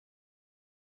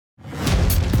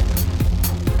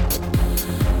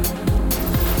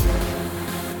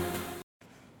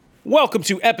Welcome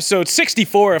to episode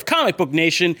 64 of Comic Book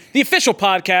Nation, the official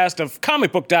podcast of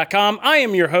comicbook.com. I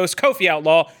am your host, Kofi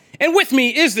Outlaw, and with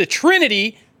me is the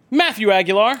Trinity, Matthew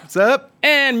Aguilar. What's up?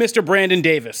 And Mr. Brandon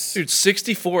Davis. Dude,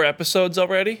 64 episodes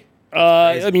already?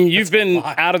 I mean, you've been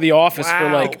out of the office for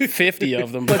like 50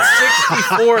 of them. But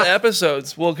 64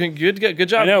 episodes. Well, good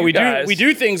job. I know, you guys. we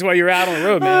do things while you're out on the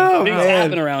road, man. Things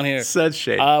happen around here. Such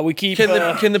shade. We keep Can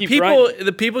the keep people grinding.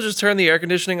 the people just turn the air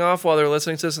conditioning off while they're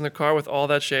listening to this in the car with all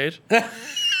that shade? Those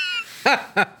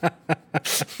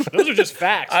are just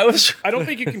facts. I don't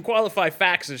think you can qualify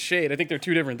facts as shade. I think they're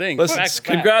two different things. Listen, Facts,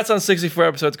 congrats on 64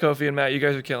 episodes, Kofi and Matt. You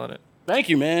guys are killing it. Thank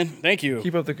you, man. Thank you.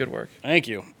 Keep up the good work. Thank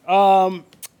you.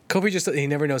 Kobe he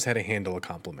never knows how to handle a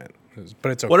compliment, but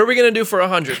it's okay. What are we going to do for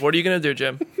 100? What are you going to do,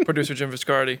 Jim? Producer Jim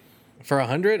Viscardi. For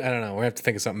 100? I don't know. We have to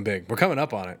think of something big. We're coming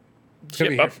up on it. It's gonna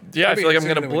be here. Yeah, I feel like I'm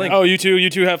going to Sooner than we blink. know. Oh, you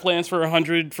two have plans for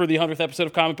 100 for the 100th episode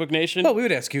of Comic Book Nation? Well, we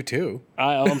would ask you too.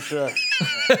 I'm sure.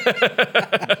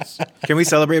 Can we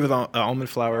celebrate with almond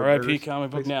flour? R.I.P. burgers?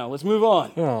 Comic Book now. Let's move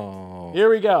on. Oh, Here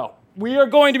we go. We are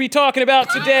going to be talking about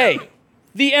today.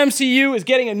 The MCU is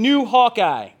getting a new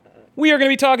Hawkeye. We are going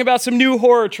to be talking about some new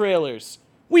horror trailers.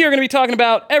 We are going to be talking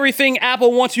about everything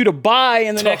Apple wants you to buy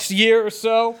in the next year or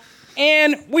so.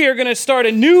 And we are going to start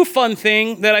a new fun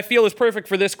thing that I feel is perfect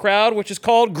for this crowd, which is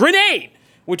called Grenade,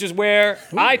 which is where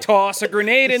I toss a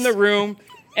grenade in the room,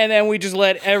 and then we just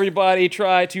let everybody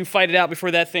try to fight it out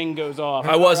before that thing goes off.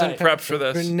 I wasn't prepped for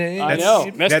this. grenade. I know.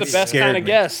 That's the that best scared kind of me.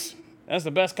 guess. That's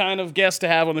the best kind of guest to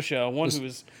have on the show. One who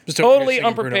is just over totally here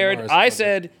singing Bruno unprepared. Mars. I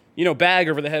said, bag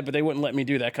over the head, but they wouldn't let me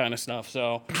do that kind of stuff.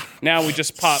 So now we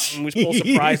just pop and we pull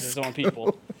surprises on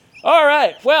people. All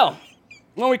right. Well,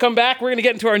 when we come back, we're going to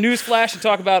get into our news flash and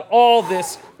talk about all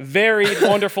this very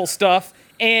wonderful stuff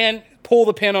and pull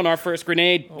the pin on our first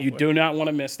grenade. You do not want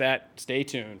to miss that. Stay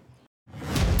tuned.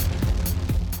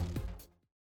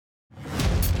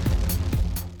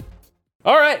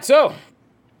 All right. So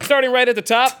starting right at the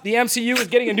top, the MCU is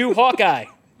getting a new Hawkeye.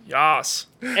 Yas.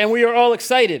 And we are all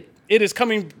excited. It is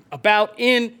coming about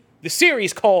in the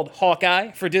series called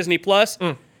Hawkeye for Disney+.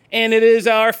 And it is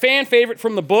our fan favorite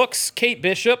from the books, Kate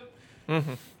Bishop.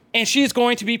 And she's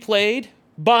going to be played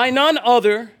by none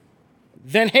other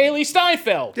than Haley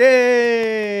Steinfeld.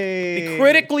 Yay! The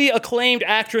critically acclaimed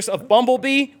actress of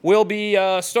Bumblebee will be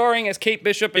starring as Kate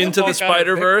Bishop in Into the Hawkeye.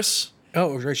 Spider-Verse.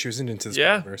 Oh, right. She was into the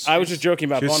Yeah. Spider-Verse. I was just joking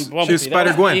about She was Bumblebee.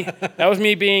 Spider-Gwen. That was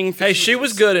me being... Hey, she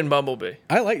was good in Bumblebee.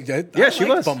 I like that. Yeah, she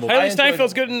was. Bumblebee. Haley enjoyed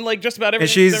Steinfeld's good in like just about And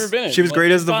everything she's ever been in. she was Like,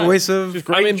 great as the fine. voice of. She was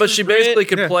great I mean, in but True she Grit, basically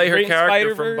could play her great in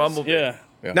character from Spider-Verse. Bumblebee. Yeah.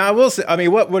 Now I will say. I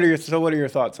mean, what are your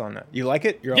thoughts on that? You like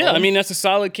it? You're Yeah, all I in? mean, that's a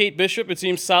solid Kate Bishop. It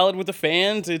seems solid with the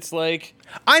fans. It's like...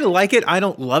 I like it. I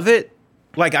don't love it.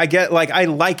 Like I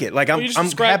like it. Like you I'm just I'm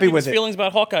described happy people's with it. feelings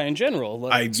about Hawkeye in general.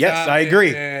 Like, Yes, I it,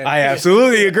 agree. man. I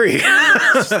absolutely agree.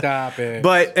 Stop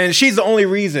it. And she's the only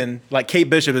reason. Like Kate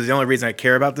Bishop is the only reason I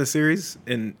care about this series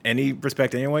in any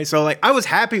respect, anyway. So like, I was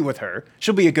happy with her.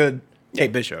 She'll be a good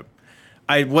Kate Bishop.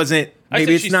 I wasn't. I'd say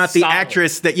Maybe it's she's not the solid.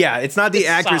 actress that. Yeah, it's not the It's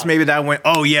actress. solid. Maybe that went.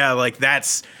 Oh yeah, like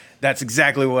that's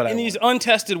exactly what I. in want. these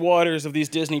untested waters of these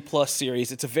Disney Plus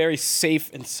series, it's a very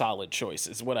safe and solid choice,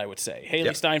 is what I would say. Haley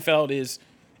Yeah. Steinfeld is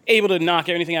able to knock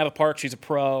everything out of the park. She's a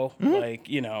pro. Like,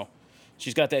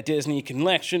 she's got that Disney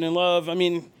connection and love. I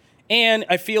mean, and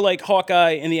I feel like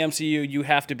Hawkeye in the MCU, you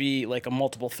have to be like a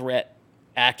multiple threat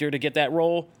actor to get that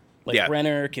role. Like Yeah.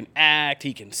 Brenner can act,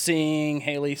 he can sing.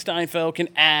 Haley Steinfeld can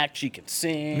act, she can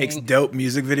sing. Makes dope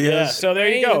music videos. Yeah, so there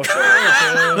you go.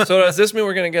 So does this mean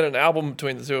we're going to get an album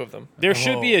between the two of them? There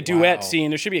should be a duet wow.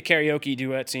 scene. There should be a karaoke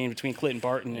duet scene between Clinton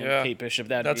Barton and Yeah. Kate Bishop.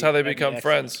 That's how they become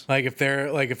friends. Like if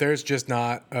there's just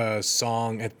not a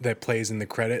song that plays in the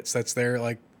credits, that's their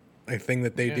like a thing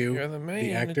that they do. you're the main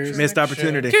the actors. Missed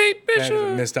opportunity. Kate That is a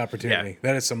Bishop. missed opportunity. Yeah.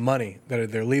 That is some money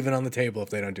that they're leaving on the table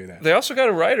if they don't do that. They also got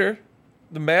a writer,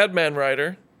 the Madman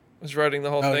writer, is writing the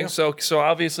whole thing. yeah. So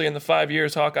obviously in the 5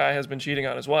 years, Hawkeye has been cheating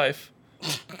on his wife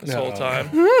this whole time.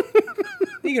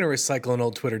 You're gonna recycle an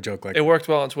old Twitter joke like It worked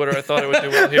well on Twitter. I thought it would do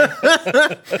well here.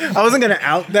 I wasn't gonna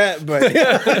out that, but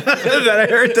that I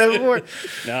heard that before.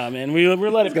 Nah, man, we're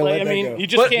let it gonna play. let I that mean, go. you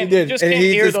just But can't. He You did, just and can't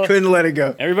he hear just the. couldn't let it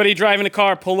go. Everybody driving a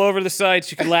car, pull over to the side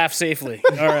so you can laugh safely.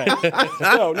 All right.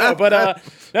 no, but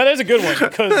no, there's a good one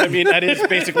because I mean that is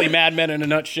basically Mad Men in a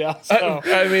nutshell. So.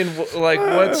 I mean,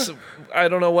 I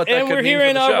don't know what that And could we're mean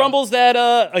hearing for the show. rumbles that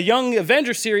a Young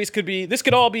Avengers series could be. This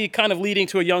could all be kind of leading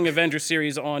to a Young Avengers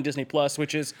series on Disney Plus,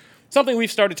 which is something we've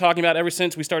started talking about ever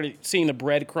since we started seeing the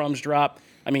breadcrumbs drop.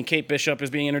 I mean, Kate Bishop is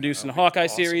being introduced in the Hawkeye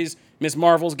series. Ms.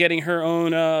 Marvel's getting her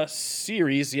own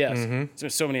series. Yes,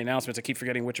 there's so many announcements. I keep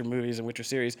forgetting Witcher movies and Witcher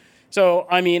series. So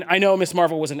I mean, I know Ms.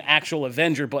 Marvel was an actual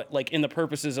Avenger, but like in the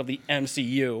purposes of the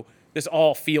MCU, this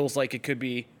all feels like it could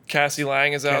be. Cassie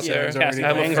Lang is out there. Cassie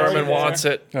Emma Lang's Thurman already wants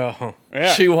it. Oh,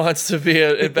 Yeah. She wants to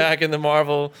be back in the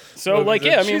Marvel. So movies, like,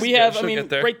 and yeah, I mean, she's we good. have, She'll I mean, get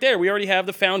there. right there, we already have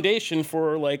the foundation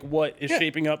for like what is Yeah.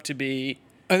 shaping up to be,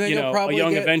 and then you you'll know, a probably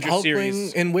Young get Avengers Hulkling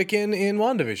series. and Wiccan in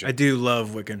WandaVision. I do love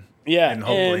Wiccan. Yeah, and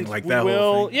Hulkling, like that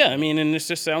whole thing. Yeah, I mean, and this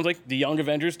just sounds like the Young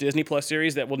Avengers Disney Plus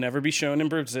series that will never be shown in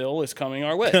Brazil is coming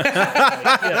our way. That's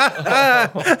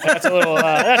a little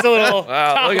Wow, look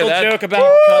at topical that. joke about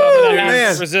that happens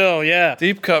man. in Brazil. Yeah,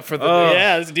 Deep cut for the.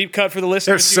 yeah, it's a deep cut for the listeners.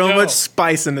 There's who so know. much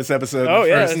spice in this episode. Oh, in the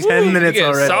yeah, first it's- 10 minutes You get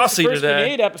already. saucy First today.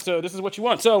 grenade episode. This is what you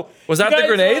want. So Was you that the guys,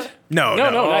 grenade? No, No,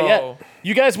 not yet. Oh.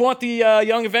 You guys want the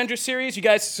Young Avengers series? You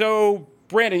guys, so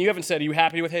Brandon, you haven't said. Are you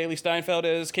happy with Haley Steinfeld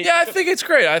as Kate? Yeah, I Bishop? think it's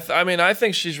great. I mean, I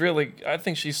think she's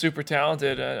super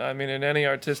talented. I mean, in any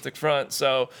artistic front.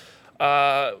 So,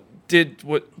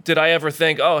 did I ever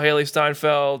think, oh, Haley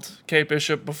Steinfeld, Kate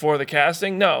Bishop before the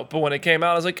casting? No, but when it came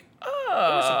out, I was like,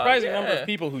 There's a surprising number yeah. of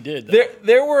people who did. Though.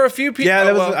 There were a few people. Yeah,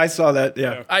 that was. well, I saw that.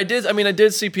 Yeah. I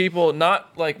did see people,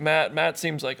 not like Matt. Matt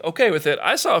seems like okay with it.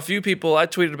 I saw a few people. I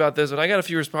tweeted about this, and I got a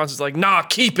few responses like, "Nah,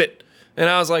 keep it." And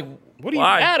I was like, What are you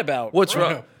why? mad about? What's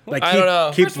wrong? Like, I don't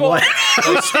know. Keep First of all, what?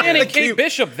 who's standing Kate Keep-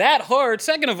 Bishop that hard?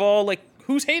 Second of all, like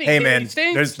who's hating? Hey Haley man,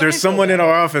 there's Steinfeld someone in that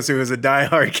our office who is a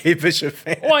diehard Kate Bishop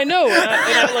fan. Oh, I know. And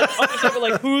I like understand, but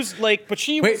like who's like, but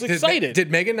she Wait, was excited.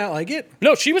 Did Megan not like it?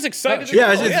 No, she was excited. to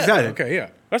Yeah, go. she's excited. Okay,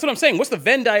 yeah. That's what I'm saying. What's the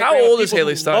Venn diagram? How of old is people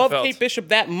Haley who Steinfeld? Love Kate Bishop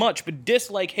that much, but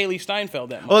dislike Haley Steinfeld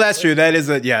that much. Oh, that's true. That is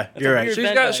a yeah. You're right.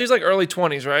 weird- She's like early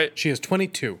 20s, right? She is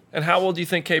 22. And how old do you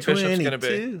think Kate Bishop's gonna be?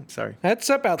 22. Sorry. That's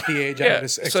about the age I Yeah. would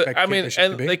expect So I Kate mean, Bishop to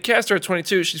and be. they cast her at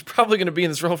 22. She's probably gonna be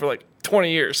in this role for like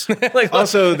 20 years. Like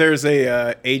Also, there's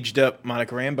a aged up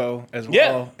Monica Rambeau as well,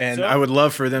 Yeah, and so- I would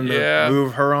love for them to Yeah.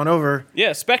 move her on over.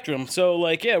 Yeah, Spectrum. So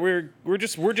like, yeah, we're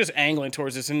just angling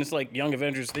towards this, and it's like Young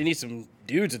Avengers. They need some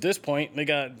dudes at this point. They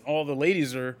got all the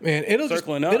ladies are Man,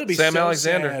 circling up. it'll be Sam so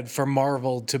Alexander. sad for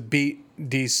Marvel to beat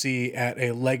DC at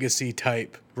a legacy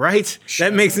type Right?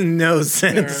 That makes no or,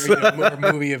 sense. or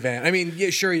movie event. I mean, yeah,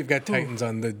 sure, you've got Titans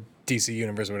on the DC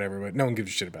universe or whatever, but no one gives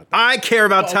a shit about that. I care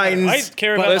about Titans. I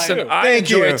care about listen, that too. I Thank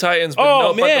enjoy you. Titans, but Oh,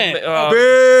 no, but man.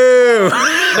 Boo!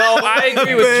 no, I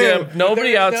agree with Jim.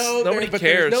 Nobody There's else, nobody but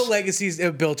cares. There's no legacies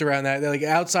built around that. Like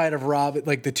outside of Rob,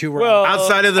 like the two were Well,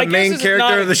 Outside of the I guess main this is character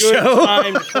not of the a good show.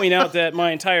 time to point out that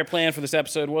my entire plan for this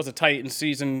episode was a Titan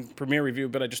season premiere review,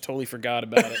 but I just totally forgot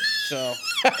about it. So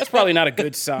that's probably not a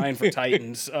good sign for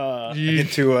Titans.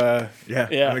 Get to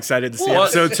yeah, I'm excited to see Well,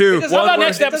 episode 2. How about word.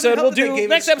 next It doesn't episode? help We'll that they do gave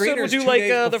next us episode. We'll screeners do 2 like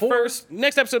days the before. first.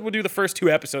 Next episode, we'll do the first 2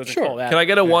 episodes. And call that. Can I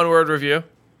get a one-word review?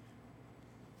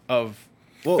 Of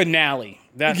finale?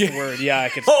 That's the word. Yeah, I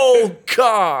could. Oh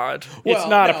God! It's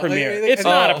not a premiere. It's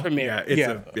not a premiere. yeah, it's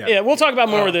Yeah. a yeah. Yeah, we'll talk about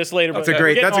more of this later. That's but a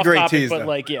great- we're getting that's a off great topic, tease, But though.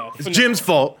 like, yeah, It's Jim's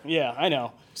fault. Yeah, I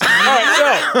know. All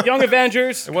right, so Young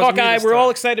Avengers, wasn't me Hawkeye. this We're all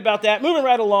time. excited about that. Moving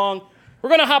right along, we're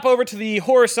gonna hop over to the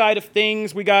horror side of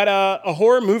things. We got a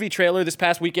horror movie trailer this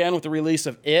past weekend with the release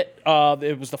of It.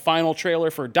 It was the final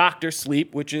trailer for Doctor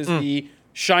Sleep, which is the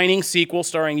Shining sequel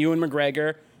starring Ewan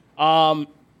McGregor.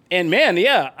 And man,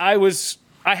 yeah,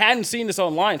 I hadn't seen this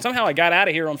online. Somehow I got out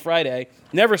of here on Friday.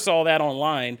 Never saw that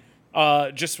online.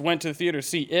 Just went to the theater to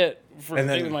see It for And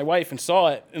then- a date with my wife and saw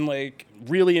it and like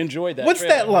really enjoyed that. What's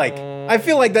trailer. that like? I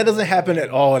feel like that doesn't happen at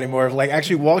all anymore. Of like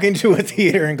actually walking to a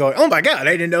theater and going, "Oh my god,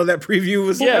 I didn't know that preview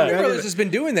was." Yeah. Warner Brothers has been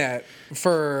doing that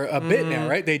for a bit now,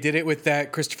 right? They did it with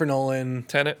that Christopher Nolan.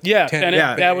 Tenet. Yeah, Tenet. Tenet,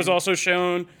 Yeah. that was also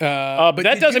shown. but But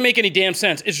that did doesn't make any damn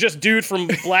sense. It's just dude from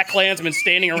Black Klansman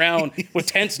standing around with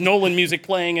tense Nolan music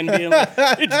playing and being like,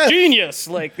 "It's genius!"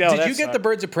 Like, oh, Did that you get sucked. the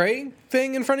Birds of Prey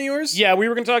thing in front of yours? Yeah, we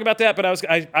were going to talk about that, but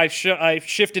I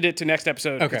shifted it to next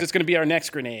episode because Okay. it's going to be our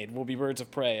next grenade. Will be Birds of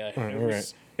Prey.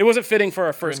 right. It wasn't fitting for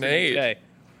our first grenade Grenade. today.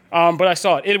 But I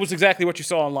saw it. It was exactly what you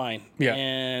saw online. Yeah.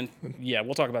 And yeah,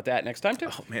 we'll talk about that next time too.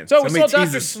 Oh man, So so we many saw Doctor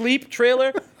teasers. Sleep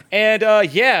trailer, and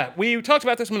yeah, we talked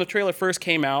about this when the trailer first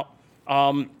came out.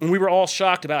 And we were all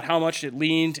shocked about how much it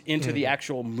leaned into the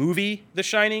actual movie, The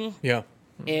Shining. Yeah.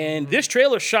 And this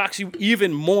trailer shocks you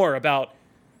even more about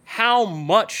how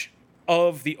much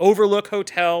of the Overlook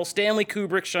Hotel, Stanley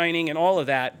Kubrick Shining, and all of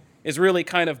that is really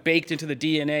kind of baked into the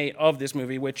DNA of this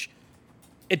movie, which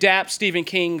adapts Stephen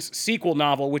King's sequel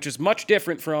novel, which is much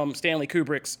different from Stanley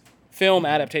Kubrick's film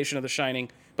adaptation of The Shining.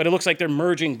 But it looks like they're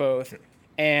merging both,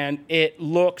 and it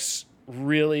looks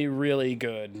really, really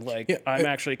good. Like, I'm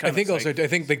actually kind I think of also, I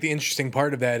think like the interesting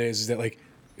part of that is that like,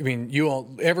 I mean,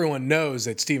 everyone knows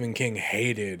that Stephen King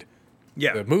hated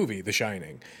the movie, The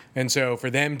Shining. And so for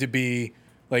them to be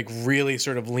like really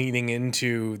sort of leaning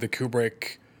into the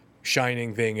Kubrick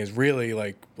Shining thing is really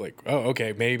like oh,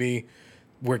 okay, maybe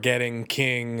we're getting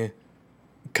King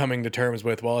coming to terms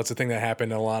with, well, it's a thing that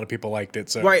happened and a lot of people liked it.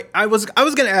 So Right. I was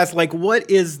gonna ask, like, what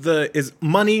is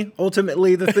money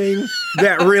ultimately the thing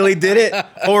that really did it?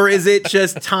 Or is it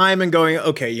just time and going,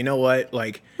 okay, you know what?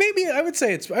 Like, maybe I would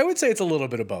say it's a little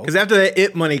bit of both. because after that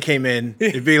It money came in,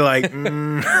 it'd be like,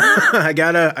 I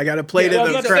gotta play Yeah, I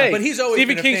was to about the to say, crowd. but he's always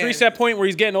Stephen been a King's fan. reset point where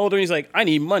he's getting older and he's like, I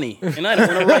need money and I don't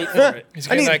want to write for it. He's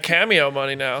getting that cameo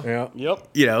money now. Yeah. Yep.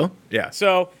 You know? Yeah.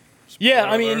 So, yeah,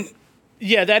 I Spoiler. mean,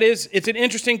 yeah, it's an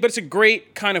interesting, but it's a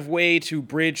great kind of way to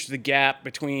bridge the gap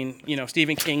between,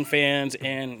 Stephen King fans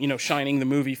and, Shining the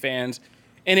movie fans.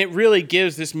 And it really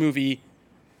gives this movie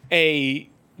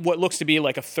what looks to be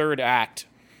like a third act.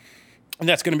 And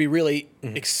that's going to be really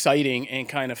exciting and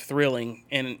kind of thrilling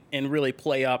and really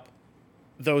play up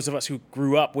those of us who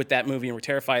grew up with that movie and were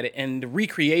terrified. And the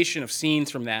recreation of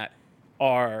scenes from that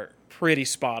are pretty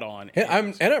spot on.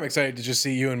 And I'm excited to just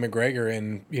see Ewan McGregor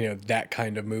in that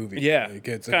kind of movie. Yeah, Like,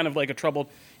 it's kind of like a troubled.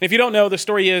 And if you don't know, the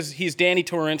story is he's Danny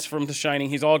Torrance from The Shining.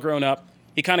 He's all grown up.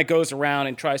 He kind of goes around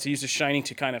and tries to use The Shining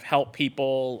to kind of help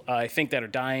people, I think, that are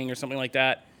dying or something like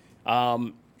that.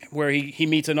 Where he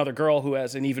meets another girl who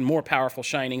has an even more powerful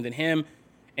Shining than him,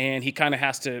 and he kind of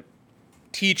has to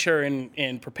teach her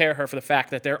and prepare her for the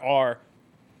fact that there are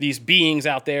these beings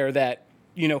out there that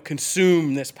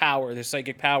consume this power, this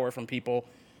psychic power from people.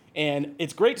 And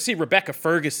it's great to see Rebecca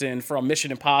Ferguson from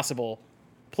Mission Impossible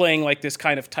playing like this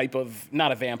kind of type of,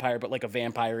 not a vampire, but like a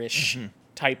vampire-ish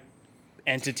type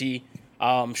entity.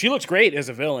 She looks great as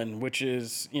a villain, which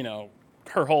is,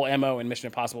 her whole MO in Mission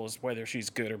Impossible is whether she's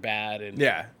good or bad. And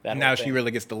Yeah. that Now whole she thing.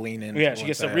 really gets to lean in. Yeah, she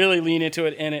gets to really lean into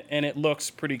it, and it looks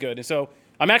pretty good. And so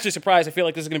I'm actually surprised. I feel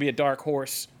like this is going to be a dark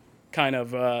horse kind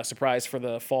of surprise for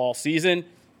the fall season.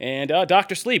 And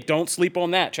Dr. Sleep, don't sleep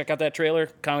on that. Check out that trailer,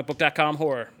 comicbook.com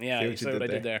horror. Yeah, you see what I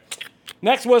did there.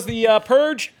 Next was the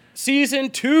Purge Season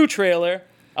 2 trailer.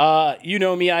 You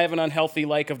know me, I have an unhealthy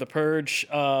like of The Purge,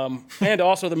 and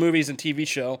also the movies and TV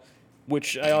show,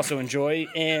 which I also enjoy.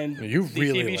 And You the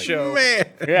really TV like show, Man.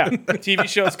 yeah, the TV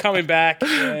show is coming back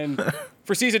and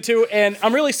for Season 2. And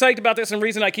I'm really psyched about this. And the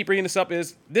reason I keep bringing this up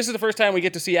is this is the first time we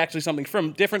get to see actually something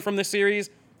different from this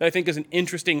series that I think is an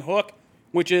interesting hook,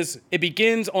 which is it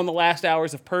begins on the last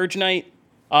hours of Purge Night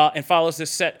and follows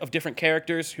this set of different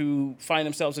characters who find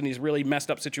themselves in these really messed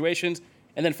up situations,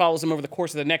 and then follows them over the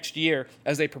course of the next year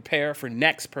as they prepare for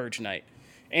next Purge Night.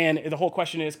 And the whole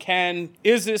question is,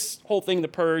 is this whole thing, the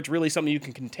Purge, really something you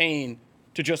can contain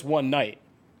to just one night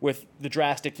with the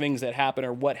drastic things that happen,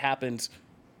 or what happens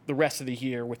the rest of the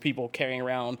year with people carrying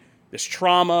around this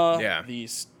trauma,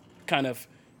 these kind of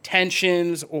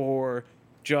tensions, or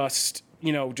just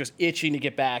itching to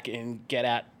get back and get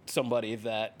at somebody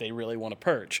that they really want to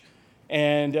purge.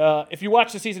 And if you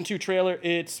watch the Season 2 trailer,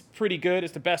 it's pretty good.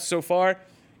 It's the best so far.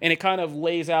 And it kind of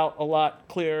lays out a lot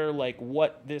clearer, like,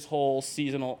 what this whole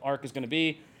seasonal arc is going to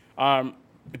be.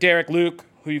 Derek Luke,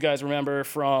 who you guys remember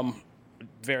from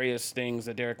various things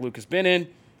that Derek Luke has been in,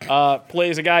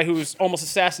 plays a guy who's almost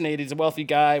assassinated. He's a wealthy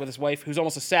guy with his wife who's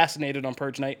almost assassinated on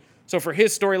Purge Night. So for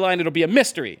his storyline, it'll be a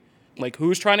mystery. Like,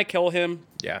 who's trying to kill him?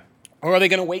 Yeah. Or are they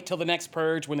going to wait till the next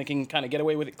Purge when they can kind of get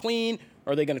away with it clean?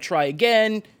 Or are they going to try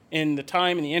again in the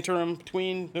time, in the interim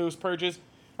between those purges?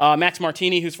 Max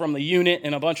Martini, who's from The Unit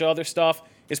and a bunch of other stuff,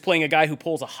 is playing a guy who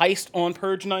pulls a heist on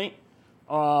Purge Night.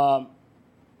 And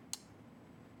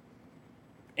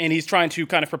he's trying to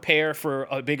kind of prepare for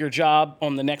a bigger job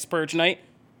on the next Purge Night.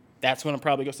 That's when it'll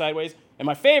probably go sideways. And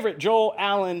my favorite, Joel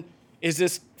Allen, is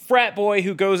this frat boy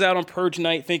who goes out on Purge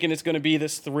Night thinking it's going to be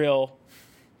this thrill,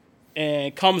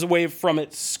 and comes away from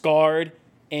it scarred,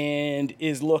 and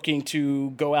is looking to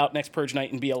go out next Purge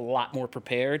Night and be a lot more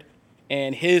prepared.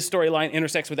 And his storyline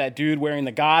intersects with that dude wearing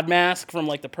the God mask from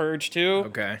like the Purge 2.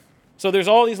 Okay. So there's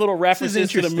all these little references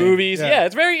to the interesting. movies. Yeah. Yeah,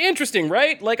 it's very interesting,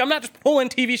 right? Like, I'm not just pulling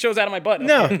TV shows out of my butt.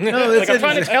 No, okay? no, Like, I'm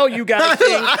trying to tell you guys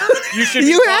things you should be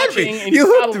You had me. watching and You you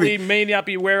hooked probably me. may not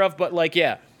be aware of. But like,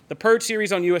 yeah, the Purge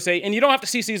series on USA, and you don't have to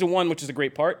see season 1, which is a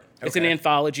great part. It's an Okay.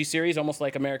 anthology series, almost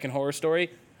like American Horror Story.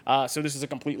 So this is a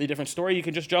completely different story. You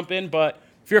can just jump in. But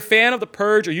if you're a fan of the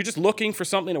Purge, or you're just looking for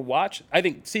something to watch, I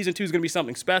think season 2 is going to be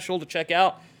something special to check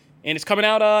out. And it's coming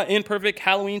out in perfect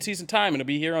Halloween season time. It'll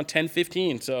be here on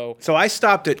 10/15. So So I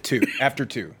stopped at 2. After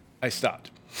 2, I stopped.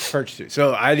 Purge 2.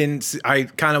 So I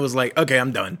kind of was like, okay,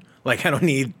 I'm done. Like, I don't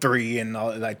need 3 and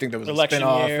all. I think there was a election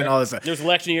spinoff year. and all this stuff. There's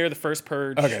election year, the first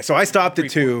Purge. Okay, so I stopped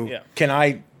at 2. Yeah. Can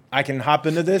I I can hop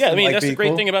into this. Yeah, I and, mean like, that's the be great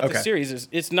cool? thing about Okay. the series is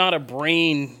it's not a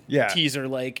brain Yeah. teaser.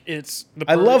 Like it's the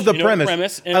I love the you know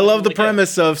premise. and I love the like, yeah.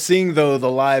 premise of seeing the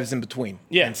lives in between.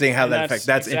 Yeah, and seeing how and that affects.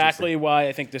 That's exactly interesting. why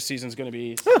I think this season's going to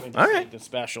be all right.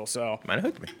 special. So Might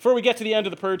hook me. before we get to the end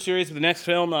of the Purge series with the next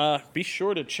film, be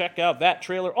sure to check out that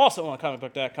trailer also on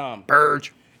comicbook.com.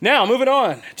 Purge. Now, moving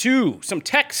on to some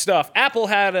tech stuff. Apple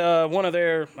had one of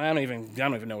their I don't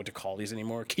even know what to call these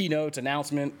anymore. Keynotes,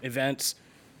 announcement, events,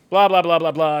 blah blah blah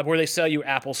blah blah, where they sell you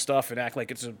Apple stuff and act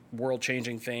like it's a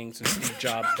world-changing thing since Steve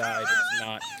Jobs died. It's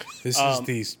not. This is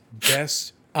the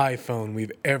best iPhone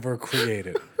we've ever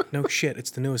created. No shit,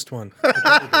 it's the newest one.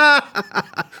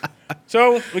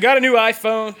 So we got a new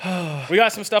iPhone. We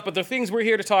got some stuff, but the things we're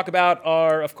here to talk about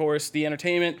are, of course, the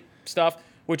entertainment stuff,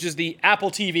 which is the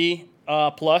Apple TV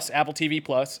Plus, Apple TV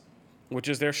Plus, which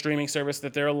is their streaming service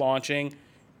that they're launching.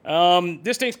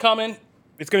 This thing's coming.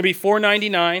 It's going to be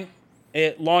 $4.99.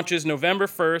 It launches November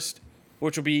 1st,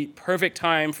 which will be perfect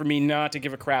time for me not to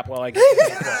give a crap while I get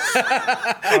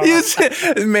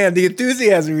Man, the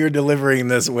enthusiasm you're delivering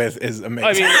this with is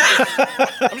amazing. I mean,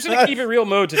 I'm just going to keep it real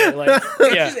mode today. Like,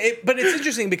 yeah. But it's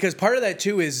interesting because part of that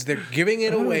too is they're giving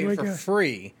it away for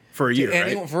free. For a year,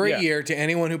 anyone, right? For Yeah. a year to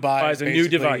anyone who buys a new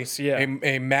basically device, yeah.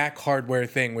 a Mac hardware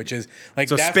thing, which is like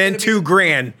So that's spend gonna be-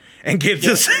 $2,000 and get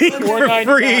this thing for $4.99.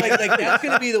 free. like that's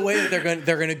going to be the way that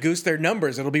they're going to goose their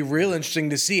numbers. It'll be real interesting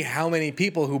to see how many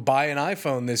people who buy an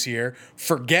iPhone this year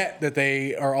forget that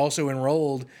they are also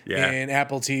enrolled in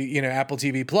Apple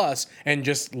TV Plus and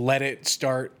just let it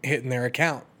start hitting their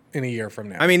account in a year from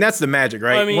now. I mean, that's the magic,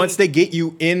 right? I mean- Once they get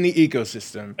you in the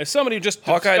ecosystem. As somebody who just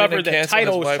Hawkeye discovered didn't that cancel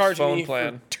Tidal his was wife's charging phone me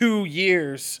plan. for 2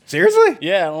 years. Seriously?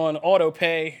 Yeah, on auto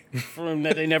pay from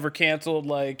that they never canceled.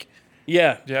 Like,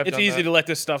 yeah, Yeah, I've it's done easy that. to let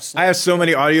this stuff slide. I have so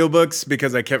many audiobooks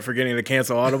because I kept forgetting to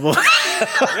cancel Audible.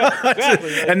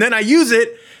 Exactly. And then I use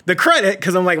it, the credit,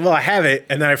 because I'm like, well, I have it.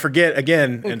 And then I forget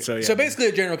again. And so, yeah. So basically,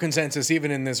 a general consensus,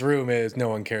 even in this room, is no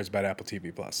one cares about Apple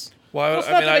TV Plus. Well, it's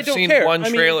I not mean, that I I've don't seen care. one I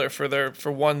mean- trailer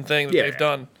for one thing that Yeah. they've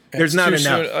done. There's not Too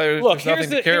enough. soon. Look, There's here's nothing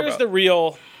to care about.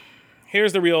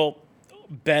 here's the real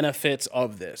benefits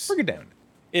of this. Break it down.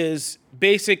 Is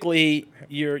basically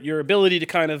your ability to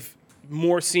kind of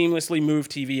more seamlessly move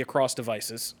TV across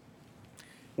devices,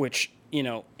 which, you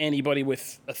know, anybody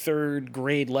with a third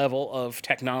grade level of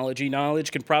technology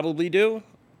knowledge can probably do,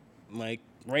 like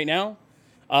right now,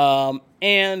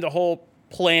 and the whole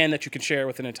plan that you can share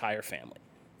with an entire family,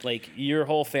 like your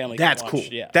whole family. That's can cool.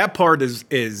 watch, Yeah, That part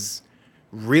is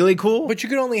really cool. But you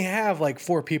could only have like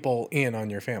 4 people in on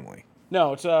your family.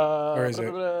 no, it's Or is it?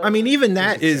 I mean, even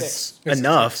that is Is it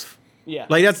enough. yeah.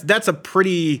 Like, that's a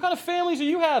pretty... what kind of families are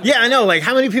you having? Yeah, I know. Like,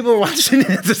 how many people are watching it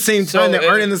at the same So time that it-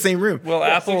 aren't in the same room? Will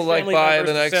Yeah, Apple six like family buy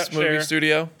the members next movie share.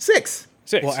 studio? 6.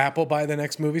 6. Will Apple buy the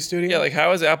next movie studio? Yeah, like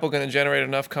how is Apple going to generate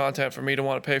enough content for me to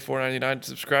want to pay $4.99 to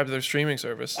subscribe to their streaming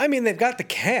service? I mean, they've got the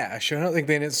cash. I don't think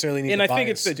they necessarily need And to I buy think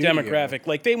a it's the studio. demographic.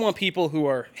 Like they want people who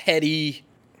are heady,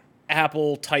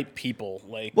 Apple type people.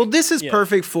 Like, Well, this is Yeah.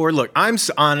 perfect for... Look, I'm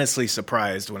honestly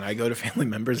surprised when I go to family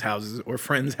members' houses or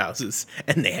friends' houses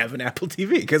and they have an Apple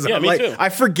TV. Because Yeah, I'm me like, too. I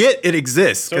forget it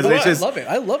exists. Because do it's I. just... I love it.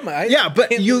 I love my. Yeah, but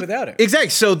can't you live without it. exactly.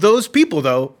 So those people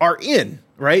though are in,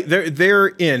 right? They're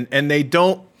in, and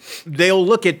they'll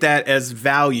look at that as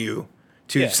value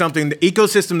to Yeah. something, the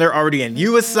ecosystem they're already in.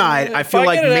 You aside, I If feel I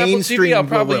like get an Apple mainstream TV, I'll will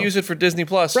probably will. use it for Disney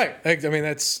Plus. Right. I mean,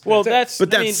 that's well, it. that's.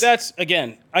 But I mean, that's- that's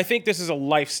again. I think this is a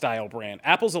lifestyle brand.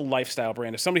 Apple's a lifestyle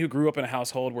brand. As somebody who grew up in a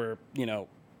household where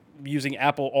using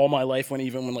Apple all my life, when the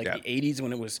Yeah. '80s,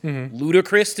 when it was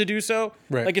ludicrous to do so,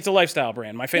 Right. like it's a lifestyle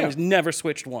brand. My family's never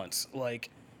switched once. Like,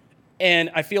 and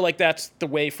I feel like that's the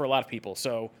way for a lot of people.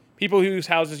 So. People whose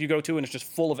houses you go to and it's just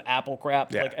full of Apple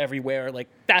crap Yeah. like everywhere, like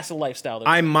that's a lifestyle. That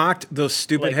I mocked those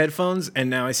stupid Like- headphones, and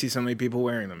now I see so many people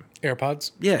wearing them. AirPods.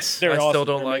 Yes. they're I still awesome.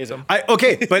 don't They're like amazing. them.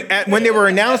 Okay, but when they were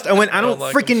announced, I went, I don't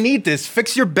like freaking them. need this.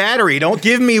 Fix your battery. Don't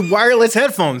give me wireless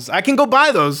headphones. I can go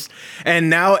buy those.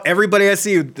 And now everybody I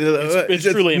see, it's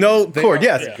just truly no amazing. cord. They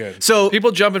are Yes. pretty good. So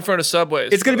People jump in front of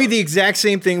subways. it's going to for be the them. exact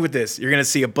same thing with this. You're going to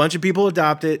see a bunch of people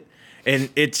adopt it, and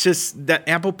it's just that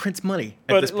Apple prints money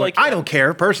at But, this point. like, I don't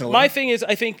care personally. My thing is,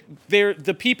 I think they're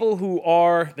the people who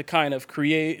are the kind of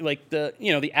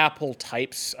the Apple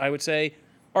types, I would say,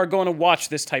 are going to watch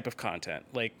this type of content.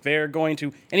 Like they're going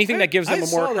to anything that gives them a more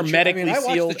saw the hermetically I watched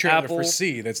the sealed trailer Apple. for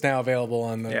C that's now available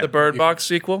on the Bird Box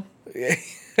sequel.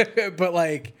 but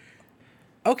like,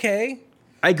 okay,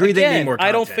 I agree they need Again, more content.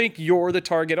 I don't think you're the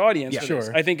target audience. Yeah. for this.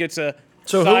 Sure. I think it's a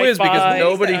So who is? Because sci-fi-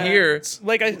 nobody here. it's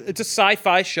a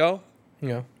sci-fi show.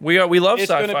 yeah. We love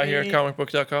It's gonna sci-fi here at be-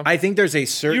 comicbook.com. I think there's a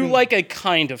certain... You like a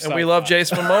kind of, and we love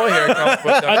Jason Momoa here at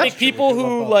comicbook.com. I think people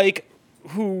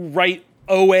who write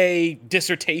OA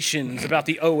dissertations about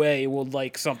the OA will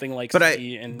like something like But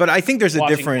C and but I think there's a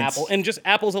watching difference. Apple, and just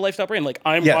Apple's a lifestyle brand. Like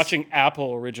I'm Yes. watching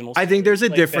Apple originals. I think there's a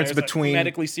Like, difference there's a between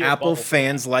hermetically sealed Apple bubble for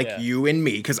fans that. like Yeah. you and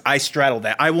me, because I straddle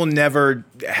that. I will never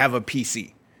have a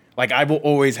PC. Like I will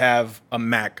always have a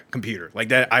Mac computer. Like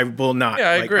that, I will not. Yeah,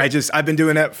 I Like, agree. I've been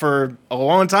doing that for a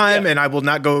long time, Yeah. and I will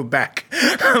not go back.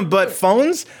 But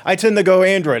phones, I tend to go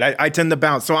Android. I tend to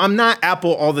bounce. So I'm not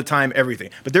Apple all the time. Everything,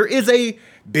 but there is a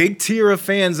big tier of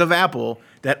fans of Apple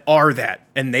that are that,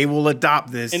 and they will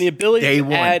adopt this. And the ability day to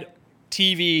one. add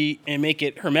TV and make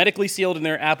it hermetically sealed in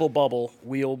their Apple bubble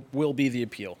will be the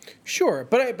appeal. Sure,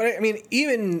 but I mean,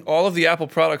 even All of the Apple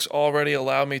products already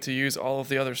allow me to use all of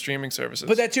the other streaming services.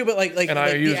 but that too. But like And I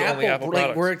like use the only Apple like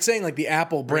products. we're saying like the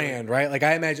Apple brand, right? Like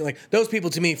I imagine like those people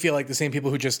to me feel like the same people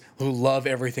who love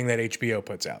everything that HBO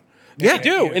puts out. Yeah. They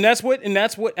do, and that's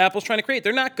what Apple's trying to create.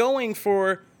 They're not going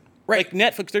for like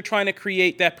Netflix. They're trying to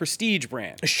create that prestige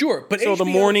brand. Sure, but So the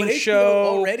HBO morning but HBO show,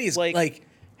 already is like- like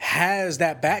has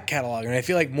that back catalog, and I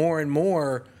feel like more and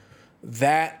more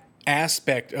that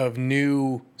aspect of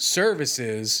new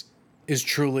services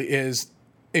is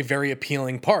a very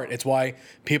appealing part. It's why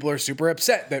people are super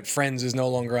upset that Friends is no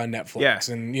longer on Netflix,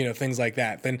 Yeah. and things like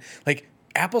that. Then like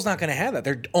Apple's not going to have that.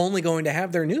 They're only going to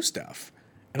have their new stuff.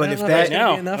 And But I if don't know that- that's gonna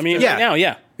Now, be enough I mean, to- Yeah. right now,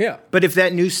 yeah. yeah. But if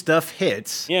that new stuff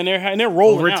hits, Yeah, and they're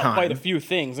rolling Over out time. quite a few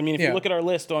things. I mean, if Yeah. you look at our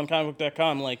list on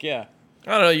comicbook.com, like, yeah.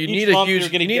 I don't know. You Each need a month huge. you're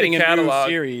getting, You need a getting new catalog.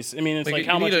 series. I mean, it's like you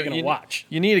how much need are you going to watch?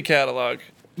 You need a catalog.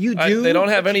 you do. They don't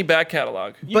have any back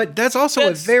catalog. But that's also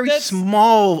That's- a very that's-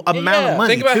 small amount yeah. of money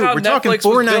Think about too. how We're talking Netflix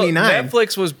was built. $4.99.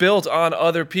 Netflix was built on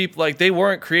other people. Like they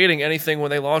weren't creating anything when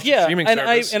they launched the Yeah, streaming and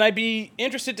service. I'd be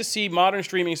interested to see modern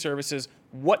streaming services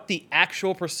what the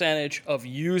actual percentage of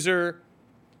user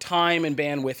time and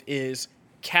bandwidth is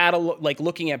catalog, like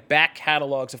looking at back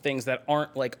catalogs of things that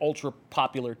aren't like ultra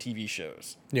popular TV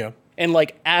shows, Yeah. and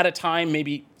like at a time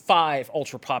maybe 5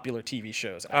 ultra popular TV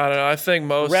shows. I don't know. I think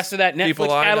most The rest of that Netflix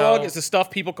people I catalog know- is the stuff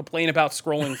people complain about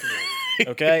scrolling through.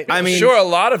 Okay, I mean, Sure, a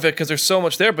lot of it because there's so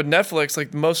much there. But Netflix,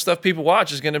 like most stuff people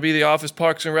watch, is going to be The Office,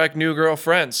 Parks and Rec, New Girl,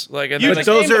 Friends. Like, and You then just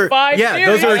But those named the are 5 those are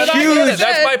series that I huge. just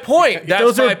That's my point. That's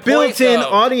Those my are point, built-in though.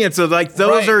 audiences. Like those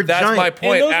Right, are that's giant. my and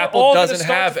point. those Apple are all doesn't gonna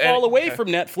start have to fall any- away from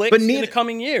Netflix But in neither- the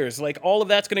coming years. Like all of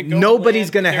that's going to go. Nobody's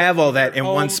land going to with have their- all that in their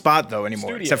one home spot though anymore,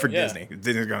 studio, except for yeah. Disney.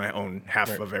 Disney's going to own half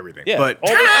of everything. Yeah, But all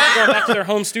those people go back to their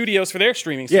home studios for their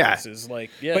streaming Yeah. services. Like,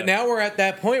 yeah. But now we're at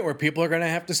that point where people are going to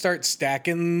have to start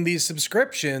stacking these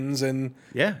subscriptions, and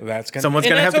yeah, that's going someone's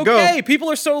and going to that's have to okay. go.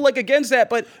 People are so like against that,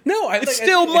 but No, I it's think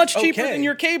still it's much cheaper okay. than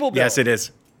your cable bill. Yes, it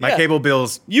is. My Yeah. cable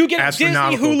bills. You get Disney,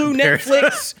 astronomical Hulu, comparison.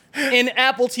 Netflix, and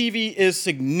Apple TV is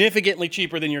significantly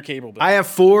cheaper than your cable bill. I have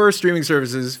 4 streaming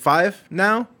services, 5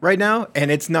 now, right now, and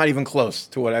it's not even close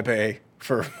to what I pay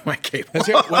for my cable. That's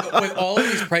it. With all of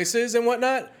these prices and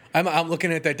whatnot, I'm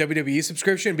looking at that WWE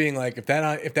subscription, being like, if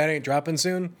that ain't dropping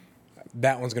soon,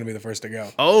 that one's going to be the first to go.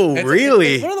 Oh, It's-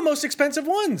 really? It's one of the most expensive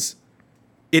ones.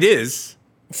 It is.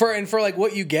 For like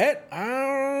what you get,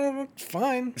 it's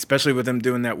fine. Especially with them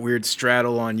doing that weird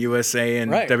straddle on USA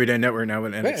and Right. WWE Network now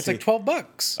with NXT. Yeah, it's like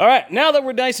 $12. All right, now that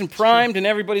we're nice and primed and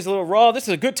everybody's a little raw, this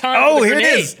is a good time Oh, for the here it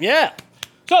grenade. is. Yeah.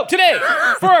 So today,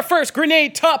 for our first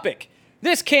grenade topic,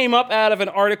 this came up out of an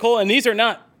article, and these are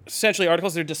not essentially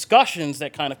articles; they're discussions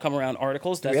that kind of come around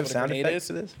articles. Do That's we have what a sound grenade effects is.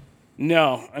 for this?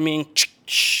 No, I mean,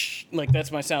 like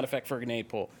that's my sound effect for a grenade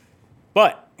pull.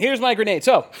 But here's my grenade.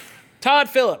 So, Todd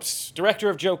Phillips, director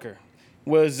of Joker,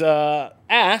 was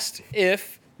asked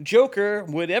if Joker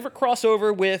would ever cross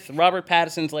over with Robert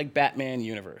Pattinson's like Batman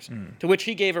universe, to which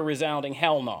he gave a resounding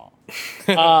hell no.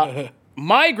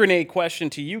 My grenade question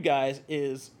to you guys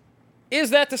is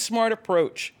that the smart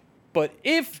approach? But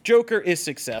if Joker is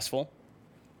successful,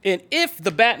 and if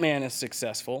the Batman is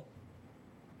successful,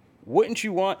 would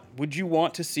you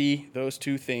want to see those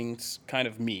two things kind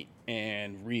of meet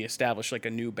and reestablish like a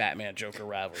new Batman Joker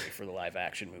rivalry for the live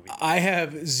action movie? I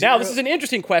have zero. Now, this is an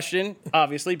interesting question,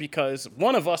 obviously, because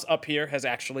one of us up here has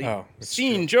actually that's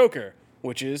seen Joker,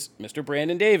 which is Mr.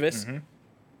 Brandon Davis,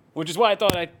 which is why I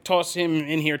thought I'd toss him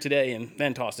in here today and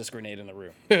then toss this grenade in the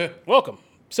room. Welcome.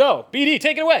 So, BD,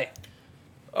 take it away.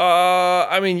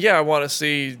 I mean, yeah, I want to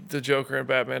see the Joker and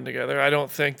Batman together. I don't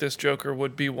think this Joker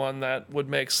would be one that would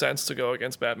make sense to go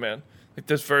against Batman. Like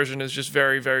this version is just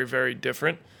very, very, very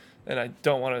different, and I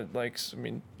don't want to like. I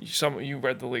mean, you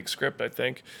read the leaked script, I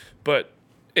think, but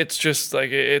it's just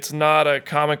like it's not a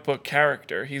comic book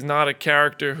character. He's not a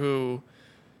character who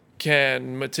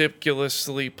can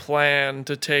meticulously plan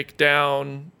to take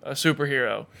down a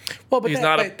superhero. well, but he's that,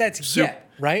 not a but that's sup- yet,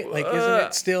 right? Like, isn't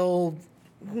it still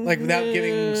like without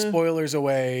giving spoilers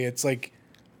away? It's like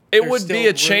It would be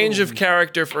a change of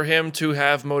character for him to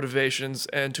have motivations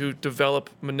and to develop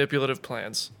manipulative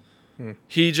plans.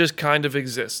 He just kind of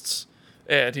exists,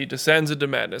 and he descends into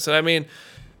madness. And I mean,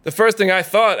 the first thing I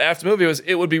thought after the movie was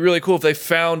it would be really cool if they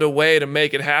found a way to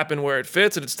make it happen where it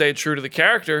fits and it stayed true to the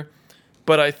character.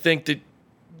 But I think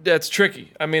that's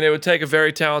tricky. I mean, it would take a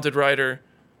very talented writer,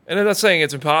 and I'm not saying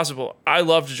it's impossible. I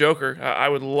loved Joker. I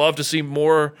would love to see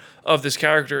more of this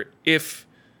character if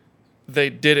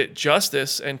they did it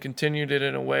justice and continued it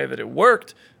in a way that it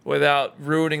worked without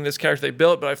ruining this character they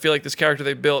built. But I feel like this character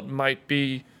they built might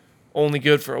be only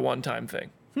good for a one-time thing.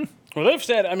 Well, they've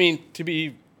said, I mean, to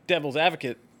be devil's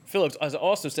advocate, Phillips has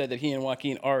also said that he and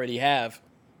Joaquin already have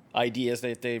ideas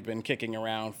that they've been kicking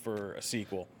around for a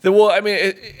sequel. Well, I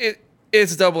mean,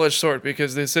 it's a double-edged sword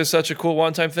because this is such a cool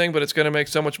one-time thing, but it's going to make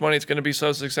so much money. It's going to be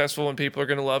so successful, and people are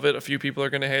going to love it. A few people are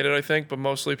going to hate it, I think, but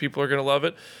mostly people are going to love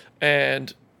it.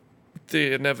 And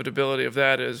the inevitability of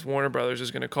that is Warner Brothers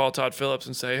is going to call Todd Phillips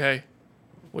and say, hey,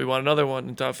 we want another one.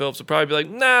 And Todd Phillips will probably be like,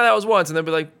 nah, that was once. And they'll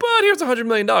be like, but here's $100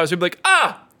 million. He'll be like,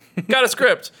 got a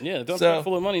script. Yeah, the dump truck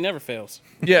full of money never fails.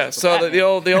 Yeah, so the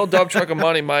old dump truck of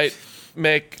money might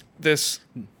make this.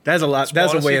 That's a lot.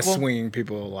 That's a way sequel. of swinging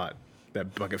people a lot.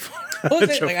 That bucket full. Well,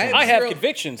 like, I have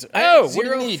convictions. I have what do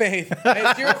you zero need? faith. I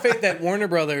have zero faith that Warner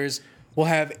Brothers will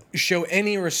show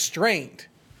any restraint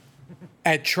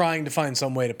at trying to find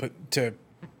some way to put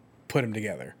them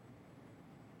together.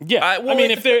 Yeah, I well,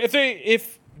 mean,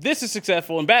 if this is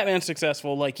successful and Batman's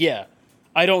successful, like, yeah,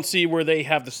 I don't see where they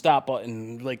have the stop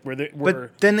button, like where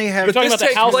But then they have. You're talking This about the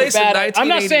takes house of place in bad. I'm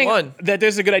not saying 1981. that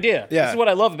this is a good idea. Yeah. This is what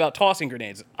I love about tossing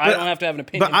grenades. I don't have to have an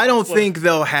opinion. But I don't It's like- think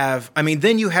they'll have. I mean,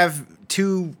 then you have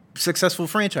two successful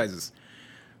franchises.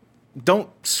 Don't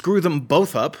screw them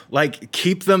both up. Like,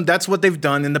 keep them. That's what they've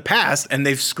done in the past, and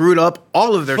they've screwed up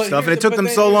all of their But stuff, and here's it took but them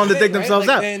then so here's long the to thing, dig themselves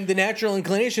like, out. And the natural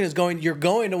inclination is you're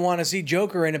going to want to see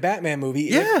Joker in a Batman movie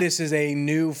Yeah. if this is a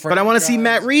new franchise. But I want to see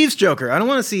Matt Reeves' Joker. I don't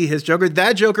want to see his Joker.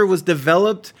 That Joker was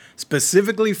developed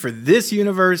specifically for this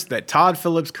universe that Todd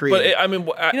Phillips created. But I mean,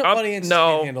 audiences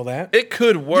no, can't handle that. It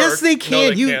could work. yes, they can.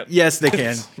 No, they can't. Yes, they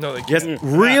can. No, they Yes, can't.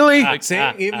 really? See,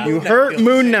 even You Moon Knight hurt feels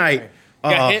Moon the same Knight. way.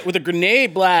 got hit with a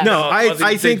grenade blast. No, the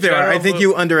I think there are. I think general-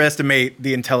 you underestimate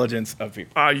the intelligence of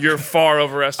people. You're far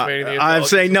overestimating the I'm intelligence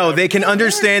saying no. of They can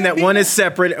understand that one is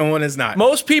separate and one is not.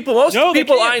 Most people No, they I can't.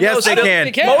 know Yes, they still, can.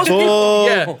 They can. Most people, Bull.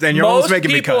 yeah, Then you're almost making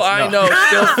me people cuss. I No. know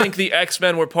still think the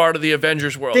X-Men were part of the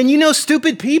Avengers world. Then you know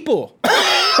stupid people.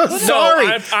 Sorry,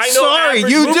 I know sorry,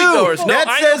 average you do. moviegoers. No, That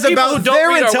I know says people who about don't their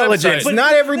read our intelligence, website.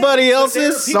 not everybody There are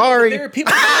else's. people- Sorry. There are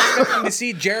people expecting to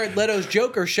see Jared Leto's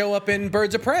Joker show up in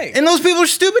Birds of Prey. And those people are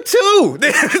stupid too.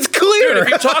 It's clear. Dude, if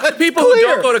you talk to people who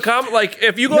don't go to like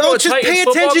if you go No, to a just Titans pay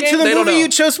football attention game, to the they don't movie know. you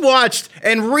just watched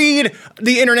and read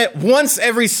the internet once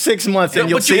every 6 months, and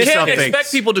you'll but you see can't something.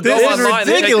 expect people to go This is online and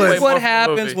take ridiculous. away That's what more from the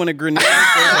happens movie. when a grenade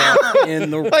goes off in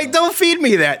the Like, don't feed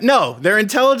me that. No, they're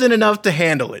intelligent enough to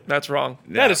handle it. That's wrong.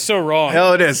 That is so wrong.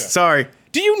 Hell, it is. Sorry.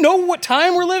 Do you know what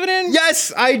time we're living in?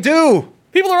 Yes, I do.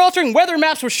 People are altering weather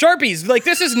maps with Sharpies. Like,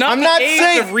 this is not I'm the not age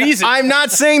saying. of reason. I'm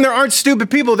not saying there aren't stupid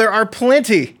people. There are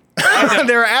plenty.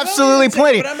 There are absolutely even saying-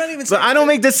 plenty. but I'm not even But saying I don't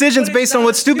that- make decisions but it's based on not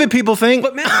what stupid stupid. people think.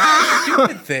 But Matt, it's a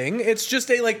stupid thing. It's just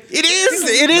a like. It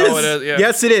is. It No, is. it is, yeah.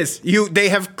 Yes, it is. They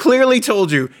have clearly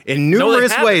told you in they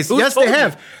numerous haven't. ways. Who's Yes, they told you?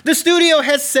 have. The studio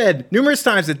has said numerous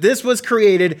times that this was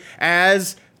created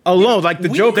as alone, like the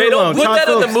Joker They don't alone. put Todd that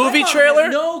in the Phillips. movie trailer?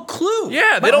 No clue.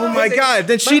 Yeah, they don't- Oh my God!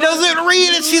 Then she doesn't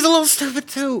read it. She's a little stupid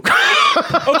too.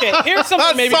 Okay, here's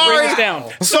something maybe to bring Sorry. this down.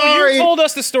 So Sorry. you told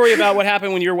us the story about what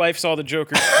happened when your wife saw the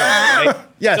Joker. Right?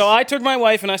 Yes. So I took my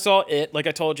wife and I saw it. Like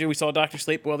I told you, we saw Dr.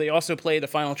 Sleep. Well, they also played the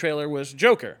final trailer was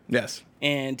Joker. Yes.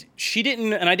 And she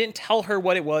didn't, and I didn't tell her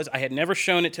what it was. I had never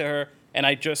shown it to her, and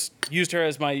I just used her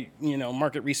as my,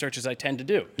 market research as I tend to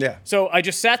do. Yeah. So I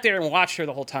just sat there and watched her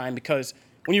the whole time because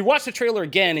when you watch the trailer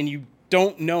again and you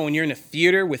don't know and you're in a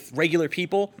theater with regular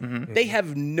people, they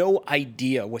have no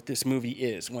idea what this movie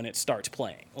is when it starts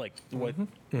playing. Like what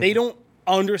they don't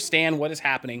understand what is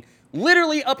happening.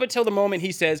 Literally up until the moment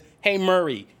he says, "Hey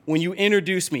Murray, when you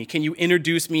introduce me, can you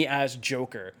introduce me as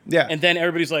Joker?" Yeah. And then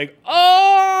everybody's like,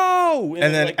 "Oh!"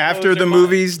 And then like, after blows the their mind.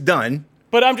 movie's done,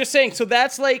 But I'm just saying, so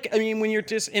that's like, I mean, when you're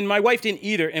just, and my wife didn't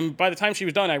either, and by the time she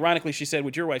was done, ironically, she said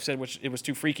what your wife said, which it was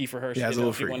too freaky for her. She Yeah, it's didn't a know little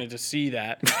if she freaky. wanted to see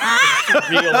that. It's too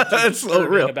real, too It's a little disturbing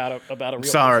real. About a real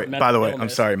sorry. person's By the mental way, I'm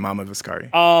illness. sorry, Mama Viscari.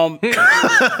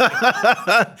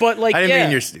 But like, I didn't yeah.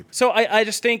 mean you're stupid. So I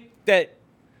just think that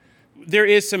there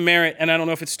is some merit, and I don't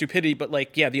know if it's stupidity, but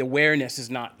like, yeah, the awareness is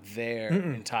not there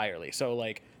entirely. So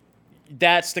like,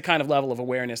 that's the kind of level of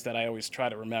awareness that I always try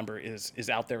to remember is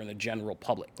out there in the general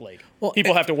public. Like,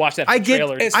 people have to watch that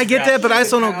trailer. I get that, but I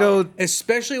also don't go...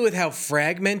 Especially with how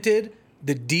fragmented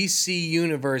the DC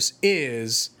universe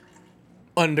is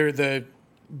under the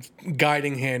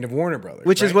guiding hand of Warner Brothers.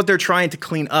 Which is what they're trying to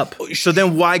clean up. So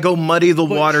then why go muddy the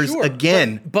waters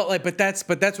again? But that's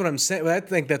what I'm saying. I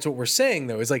think that's what we're saying,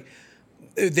 though, is like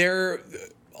they're...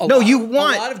 A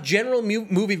lot of general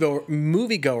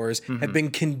moviegoers have been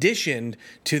conditioned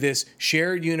to this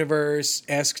shared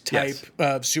universe-esque type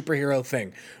of superhero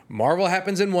thing. Marvel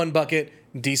happens in one bucket,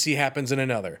 DC happens in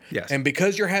another. Yes. And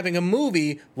because you're having a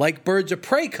movie like Birds of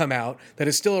Prey come out that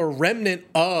is still a remnant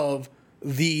of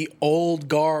the old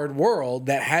guard world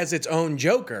that has its own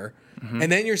Joker,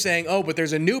 and then you're saying, oh, but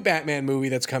there's a new Batman movie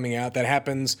that's coming out that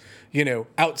happens,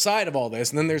 outside of all this.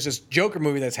 And then there's this Joker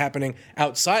movie that's happening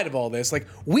outside of all this. Like,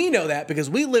 we know that because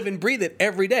we live and breathe it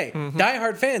every day.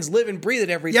 Diehard fans live and breathe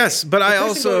it every day. Yes, but I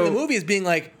also... going to the movie is being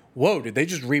like, whoa, did they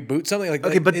just reboot something?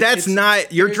 Okay, but that's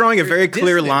not... You're drawing a very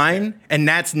clear line, and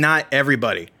that's not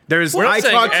everybody. We're not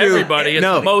saying everybody.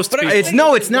 It's most people. It's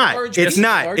not. It's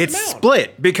not. It's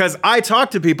split because I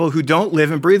talk to people who don't live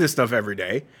and breathe this stuff every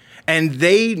day, and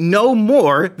they know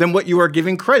more than what you are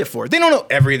giving credit for. They don't know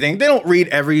everything. They don't read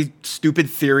every stupid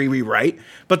theory we write,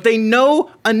 but they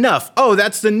know enough. Oh,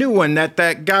 that's the new one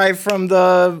that guy from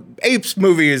the Apes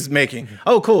movie is making.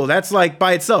 Oh, cool. That's like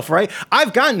by itself, right?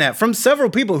 I've gotten that from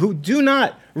several people who do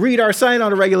not read our site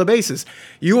on a regular basis.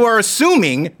 You are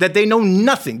assuming that they know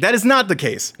nothing. That is not the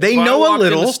case. They know a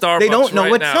little. They don't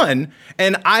know a ton.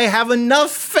 And I have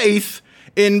enough faith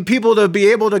in people to be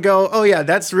able to go, oh yeah,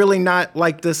 that's really not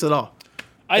like this at all.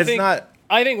 I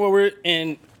think what we're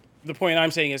in, the point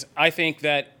I'm saying is, I think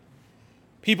that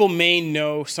people may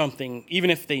know something, even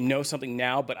if they know something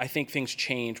now, but I think things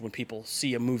change when people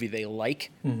see a movie they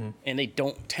like, and they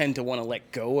don't tend to want to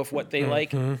let go of what they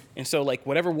like. And so, like,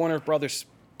 whatever Warner Brothers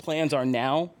plans are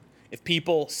now, if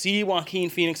people see Joaquin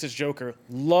Phoenix's Joker,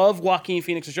 love Joaquin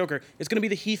Phoenix's Joker, it's going to be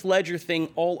the Heath Ledger thing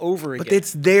all over again. But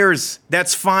it's theirs.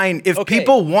 That's fine. If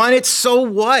people want it, so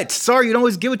what? Sorry, you don't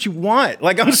always get what you want.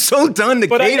 Like, I'm so done to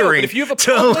catering if you have a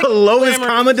to the lowest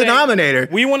common denominator.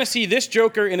 We want to see this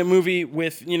Joker in a movie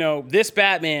with, this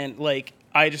Batman. Like,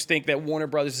 I just think that Warner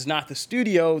Brothers is not the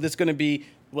studio that's going to be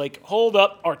like, hold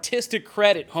up, artistic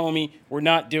credit, homie. We're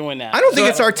not doing that. I don't think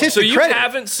it's artistic credit. So you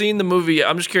haven't seen the movie yet.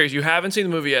 I'm just curious. You haven't seen the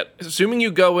movie yet. Assuming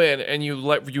you go in and you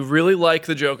really like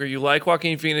the Joker, you like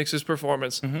Joaquin Phoenix's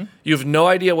performance, you have no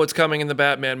idea what's coming in the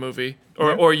Batman movie,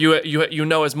 or you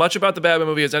know as much about the Batman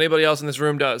movie as anybody else in this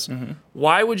room does.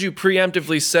 Why would you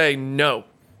preemptively say no?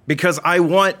 Because I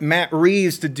want Matt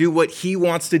Reeves to do what he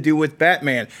wants to do with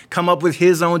Batman, come up with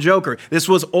his own Joker. This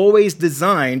was always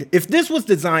designed, if this was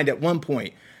designed at one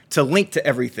point to link to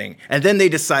everything, and then they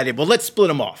decided, well, let's split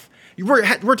them off.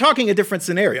 We're talking a different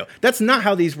scenario. That's not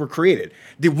how these were created.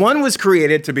 The one was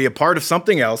created to be a part of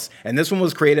something else, and this one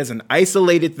was created as an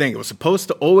isolated thing. It was supposed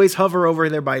to always hover over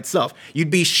there by itself.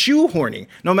 You'd be shoehorning,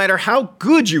 no matter how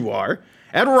good you are,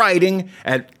 at writing,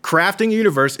 at crafting a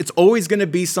universe, it's always going to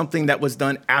be something that was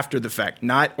done after the fact,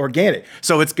 not organic.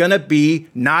 So it's going to be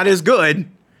not as good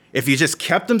if you just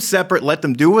kept them separate, let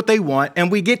them do what they want, and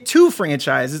we get two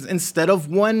franchises instead of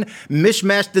one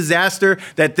mishmash disaster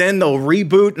that then they'll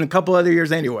reboot in a couple other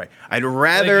years anyway. I'd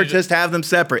rather just have them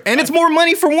separate. And it's more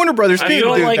money for Warner Brothers, too. You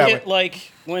don't like it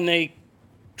like when they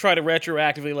try to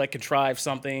retroactively like contrive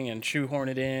something and shoehorn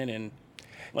it in and...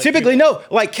 Like, typically, no.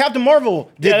 Like Captain Marvel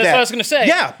did that. That's what I was going to say.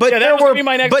 Yeah, but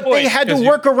they had to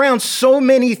work around so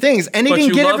many things, and it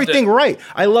didn't get everything right.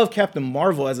 I love Captain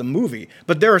Marvel as a movie,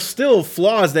 but there are still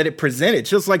flaws that it presented,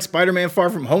 just like Spider-Man: Far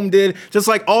From Home did, just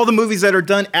like all the movies that are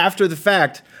done after the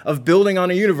fact of building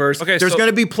on a universe. Okay, there's going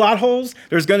to be plot holes.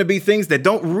 There's going to be things that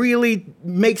don't really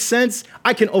make sense.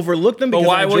 I can overlook them because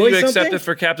I enjoy something. But why would you accept it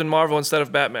for Captain Marvel instead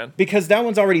of Batman? Because that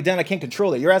one's already done. I can't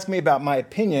control it. You're asking me about my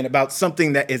opinion about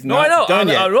something that is not done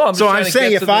yet. I'm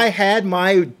saying if I had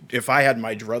my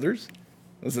druthers,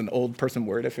 that's an old person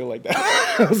word. I feel like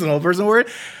that. That was an old person word.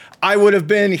 I would have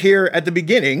been here at the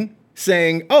beginning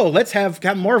saying, "Oh, let's have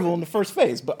Captain Marvel in the first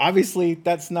phase." But obviously,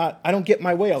 that's not. I don't get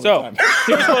my way all the time.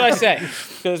 Here's what I say,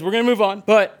 because we're gonna move on.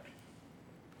 But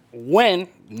when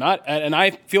and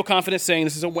I feel confident saying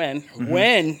this is a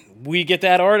when we get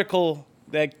that article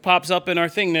that pops up in our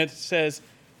thing that says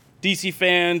DC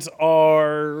fans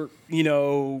are,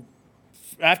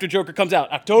 after Joker comes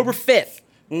out, October 5th,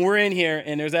 when we're in here,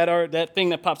 and there's that thing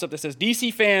that pops up that says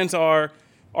DC fans are,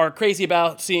 are crazy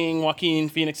about seeing Joaquin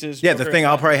Phoenix's Yeah, the Joker thing as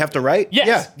I'll Batman. probably have to write? Yes,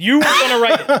 Yeah. you were going to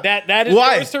write it. That is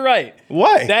Why? yours to write.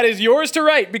 Why? That is yours to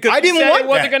write because I you didn't said want it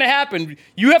wasn't that. going to happen.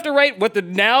 You have to write what the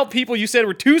now people you said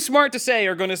were too smart to say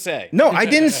are going to say. No, I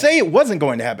didn't say it wasn't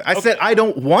going to happen. I said I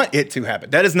don't want it to happen.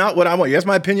 That is not what I want. That's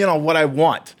my opinion on what I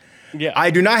want. Yeah.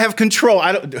 I do not have control.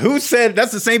 Who said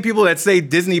that's the same people that say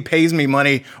Disney pays me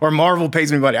money or Marvel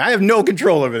pays me money. I have no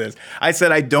control over this. I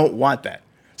said I don't want that.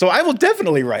 So I will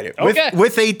definitely write it Okay.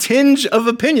 with a tinge of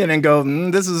opinion and go,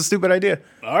 this is a stupid idea.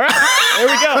 All right. There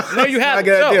we go. No, you have Not a it.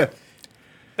 good So, idea.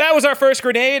 that was our first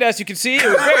grenade. As you can see, it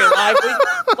was very lively.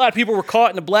 A lot of people were caught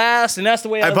in the blast, and that's the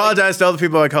way I apologize to all the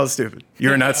people I call stupid.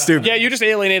 You're not stupid. Yeah, you just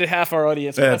alienated half our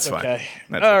audience. But That's that's fine. okay.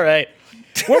 That's All right.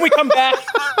 When we come back,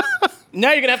 now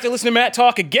you're going to have to listen to Matt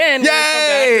talk again. When we come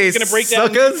back. Yay, He's going to break down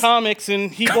suckers. the comics,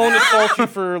 and he won't insult you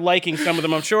for liking some of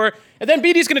them, I'm sure. And then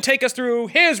BD's going to take us through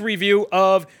his review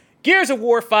of Gears of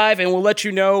War 5, and we'll let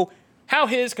you know how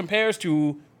his compares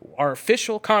to our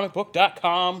official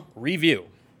comicbook.com review.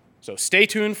 So stay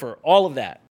tuned for all of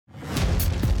that.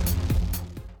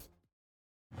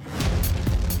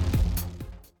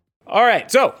 All right,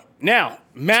 so now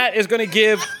Matt is going to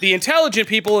give the intelligent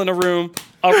people in the room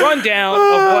a rundown of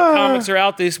what comics are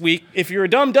out this week. If you're a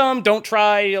dum-dum, don't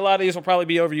try. A lot of these will probably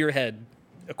be over your head,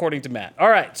 according to Matt. All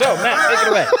right, so Matt, take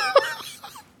it away.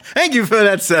 Thank you for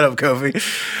that setup, Kofi.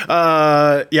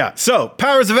 Yeah, so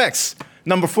Powers of X,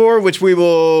 number 4, which we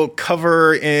will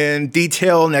cover in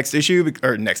detail next show,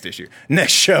 because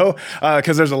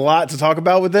there's a lot to talk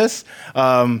about with this.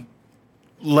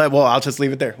 Well, I'll just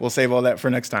leave it there. We'll save all that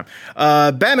for next time.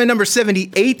 Batman number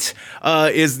 78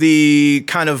 is the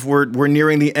kind of, we're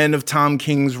nearing the end of Tom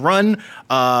King's run.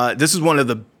 This is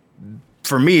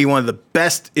for me, one of the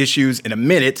best issues in a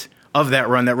minute of that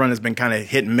run. That run has been kind of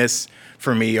hit and miss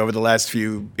for me over the last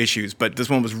few issues, but this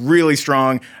one was really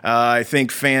strong. I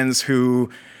think fans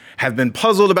who have been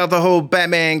puzzled about the whole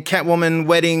Batman Catwoman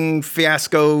wedding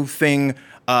fiasco thing,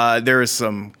 there is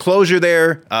some closure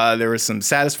there. There is some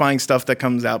satisfying stuff that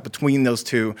comes out between those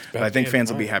two. But I think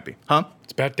fans will be happy. Huh?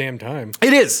 It's about damn time.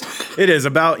 It is. It is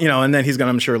about, and then he's going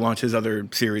to, I'm sure, launch his other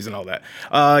series and all that.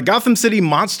 Gotham City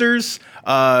Monsters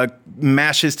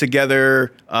mashes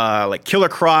together like Killer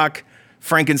Croc,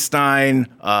 Frankenstein,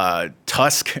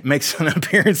 Tusk makes an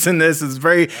appearance in this. It's a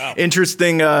very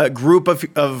interesting group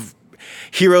of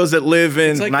heroes that live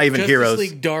in, It's like not even Justice heroes.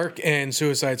 League Dark and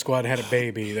Suicide Squad had a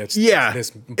baby. That's Yeah, this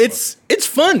book. it's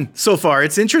fun so far.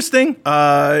 It's interesting.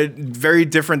 Very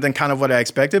different than kind of what I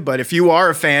expected. But if you are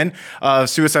a fan of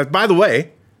Suicide, by the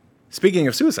way, speaking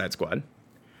of Suicide Squad,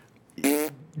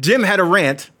 Jim had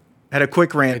a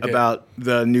quick rant about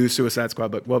the new Suicide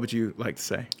Squad book. What would you like to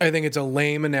say? I think it's a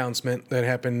lame announcement that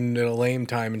happened at a lame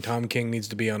time, and Tom King needs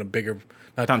to be on a bigger.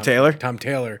 Not Tom Taylor? Tom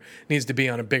Taylor needs to be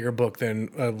on a bigger book than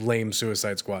a lame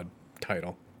Suicide Squad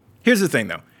title. Here's the thing,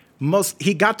 though.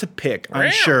 He got to pick,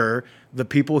 I'm sure, the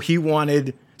people he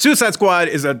wanted. Suicide Squad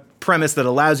is a premise that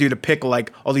allows you to pick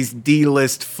like all these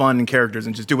D-list fun characters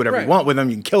and just do whatever you want with them.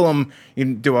 You can kill them. You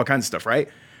can do all kinds of stuff, right?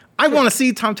 I want to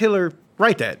see Tom Taylor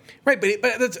write that. Right,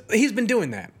 but he's been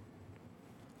doing that.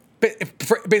 But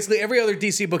for basically every other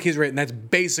DC book he's written, that's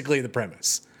basically the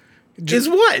premise.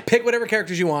 Just what? Pick whatever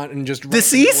characters you want and just write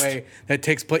Deceased? them in a way that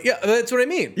takes place. Yeah, that's what I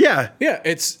mean. Yeah. Yeah,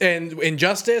 it's and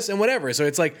Injustice and whatever. So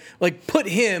it's like put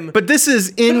him. But this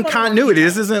is in continuity.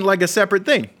 This isn't like a separate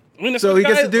thing. I mean, So he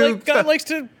gets to do guy stuff.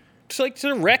 likes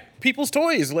to wreck people's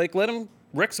toys. Like, let him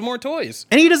wreck some more toys.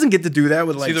 And he doesn't get to do that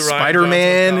with like the Ryan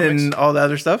Spider-Man Johnson and all the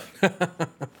other stuff.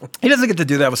 He doesn't get to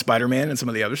do that with Spider-Man and some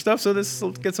of the other stuff. So this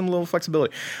will get some little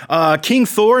flexibility. King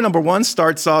Thor number 1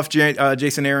 starts off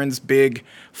Jason Aaron's big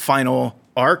final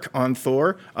arc on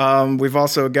Thor. We've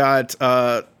also got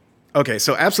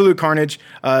so Absolute Carnage,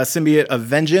 Symbiote of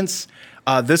Vengeance.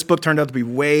 This book turned out to be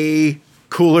way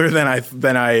cooler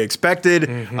than I expected.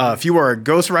 If you are a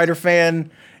Ghost Rider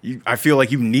fan, I feel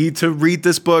like you need to read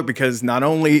this book because not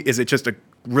only is it just a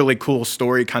really cool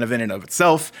story kind of in and of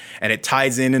itself, and it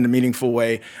ties in a meaningful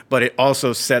way, but it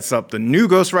also sets up the new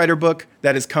Ghost Rider book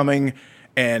that is coming.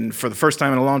 And for the first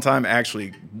time in a long time, I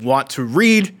actually want to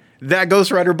read that Ghost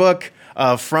Rider book.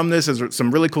 From this is some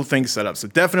really cool things set up. So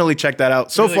definitely check that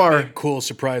out. So really far, big, cool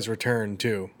surprise return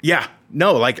too. yeah,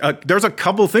 no, like there's a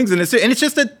couple things in this, and it's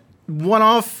just a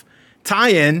one-off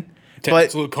tie-in. But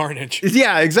Absolute Carnage.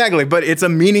 yeah, exactly. But it's a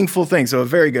meaningful thing, so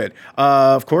very good.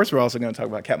 Of course, we're also going to talk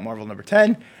about Captain Marvel number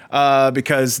 10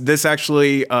 because this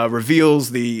actually reveals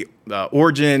the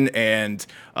origin and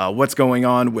what's going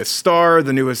on with Star,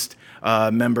 the newest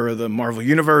member of the Marvel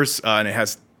Universe, and it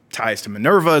has ties to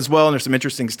Minerva as well, and there's some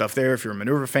interesting stuff there if you're a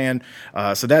Minerva fan.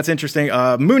 So that's interesting.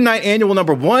 Moon Knight Annual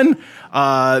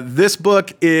 #1. This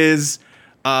book is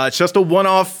just a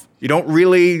one-off. You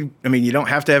don't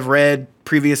have to have read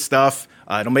previous stuff.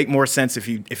 It'll make more sense if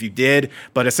you did.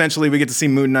 But essentially, we get to see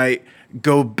Moon Knight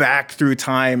go back through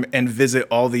time and visit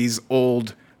all these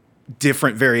old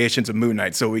different variations of Moon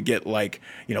Knight. So we get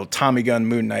Tommy Gun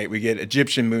Moon Knight, we get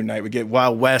Egyptian Moon Knight, we get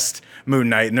Wild West Moon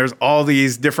Knight, and there's all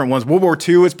these different ones. World War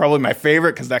II is probably my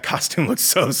favorite because that costume looks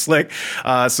so slick.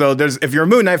 So if you're a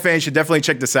Moon Knight fan, you should definitely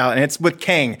check this out. And it's with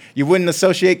Kang. You wouldn't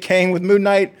associate Kang with Moon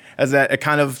Knight as a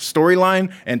kind of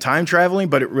storyline and time traveling,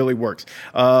 but it really works.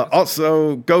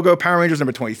 Also, Go-Go Power Rangers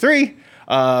 #23.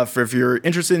 For if you're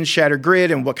interested in Shattered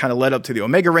Grid and what kind of led up to the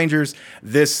Omega Rangers,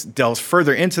 this delves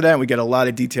further into that. We get a lot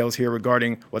of details here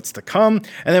regarding what's to come.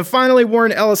 And then finally,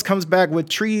 Warren Ellis comes back with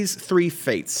Trees 3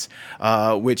 Fates,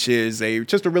 which is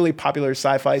just a really popular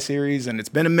sci-fi series. And it's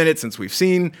been a minute since we've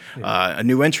seen a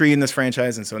new entry in this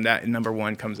franchise. And so that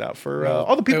 #1 comes out for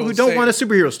all the people who don't want a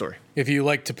superhero story. If you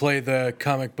like to play the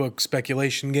comic book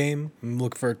speculation game and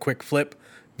look for a quick flip,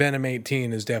 Venom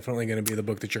 18 is definitely going to be the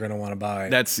book that you're going to want to buy.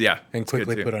 And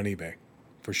quickly put on eBay,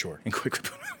 for sure. And quickly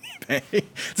put on eBay.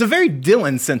 It's a very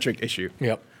Dylan-centric issue.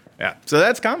 Yep. Yeah. So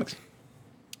that's comics.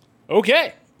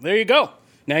 Okay, there you go.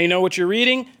 Now you know what you're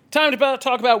reading. Time to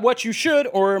talk about what you should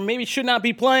or maybe should not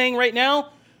be playing right now.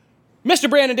 Mr.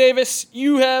 Brandon Davis,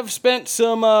 you have spent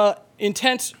some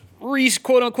intense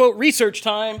quote-unquote research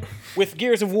time with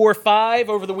Gears of War 5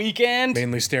 over the weekend.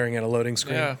 Mainly staring at a loading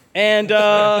screen. Yeah. And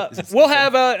we'll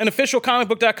have an official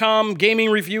comicbook.com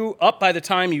gaming review up by the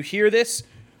time you hear this.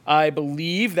 I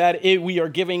believe that we are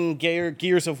giving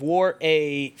Gears of War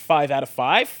a 5 out of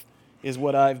 5, is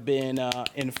what I've been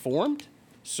informed.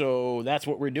 So that's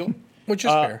what we're doing. Which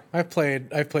is fair. I've played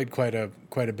quite a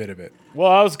bit of it.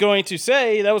 Well, I was going to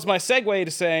say, that was my segue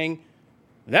to saying,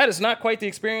 that is not quite the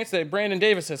experience that Brandon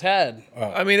Davis has had.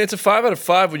 I mean, it's a 5 out of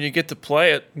 5 when you get to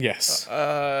play it. Yes.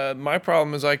 My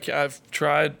problem is I've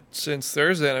tried since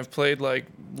Thursday and I've played like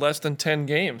less than 10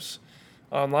 games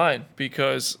online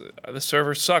because the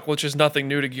servers suck, which is nothing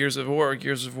new to Gears of War.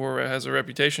 Gears of War has a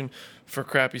reputation for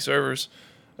crappy servers.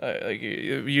 It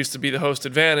used to be the host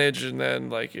advantage, and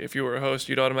then like if you were a host,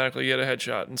 you'd automatically get a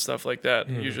headshot and stuff like that.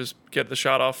 You just get the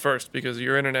shot off first because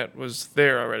your internet was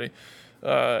there already.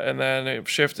 And then it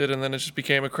shifted, and then it just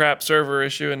became a crap server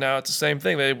issue, and now it's the same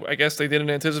thing. I guess they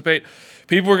didn't anticipate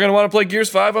people were going to want to play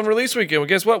Gears 5 on release weekend. Well,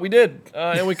 guess what? We did,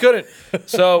 and we couldn't.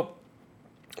 So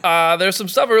there's some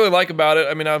stuff I really like about it.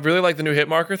 I mean, I really like the new hit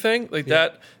marker thing.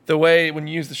 That, the way when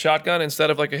you use the shotgun,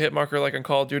 instead of like a hit marker like on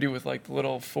Call of Duty with like the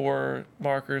little 4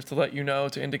 markers to let you know,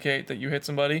 to indicate that you hit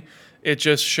somebody, it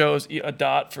just shows a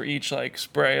dot for each like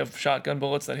spray of shotgun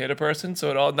bullets that hit a person.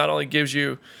 So it not only gives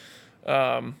you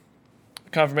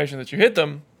confirmation that you hit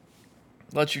them,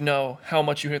 let you know how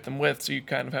much you hit them with, so you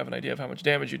kind of have an idea of how much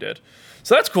damage you did.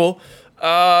 So that's cool.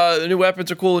 The new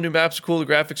weapons are cool, the new maps are cool, the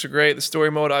graphics are great. The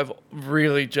story mode I've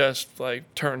really just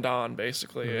like turned on,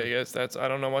 basically. I guess I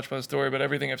don't know much about the story, but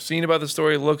everything I've seen about the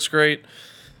story looks great.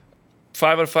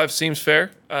 5 out of 5 seems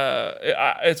fair.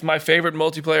 It's my favorite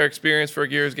multiplayer experience for a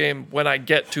Gears game when I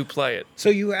get to play it. So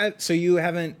you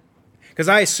haven't. Because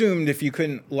I assumed if you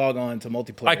couldn't log on to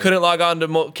multiplayer. I couldn't log on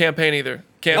to campaign either.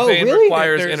 Campaign really?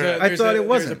 requires There's internet. I thought it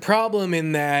wasn't. There's a problem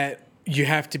in that you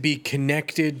have to be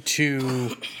connected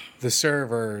to the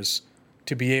servers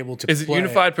to be able to Is it play.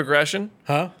 unified progression?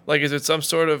 Huh? Like, is it some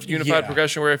sort of unified Yeah.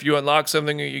 progression where if you unlock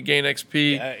something, you gain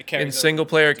XP it carries in single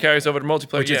player, it carries over to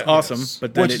multiplayer? Which is awesome,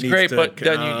 but then Which it is needs great, to, but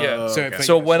then okay.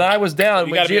 So when I was down,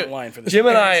 You when gotta be Jim, online for this. Jim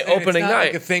and I It's opening not night,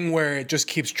 like a thing where it just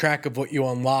keeps track of what you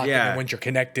unlock, and Yeah. then once you're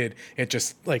connected, it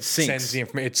just like Syncs. sends the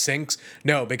information. It syncs.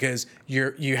 No, because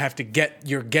you're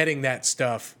getting that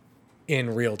stuff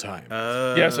in real time.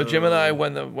 yeah. So Jim and I,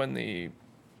 when the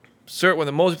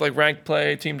multiplayer ranked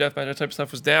play, team deathmatch, that type of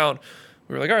stuff was down,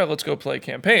 we were like, all right, let's go play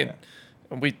campaign.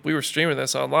 And we were streaming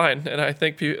this online, and I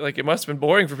think it must have been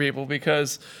boring for people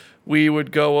because we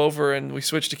would go over and we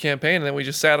switched to campaign, and then we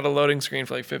just sat at a loading screen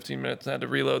for like 15 minutes and had to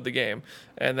reload the game,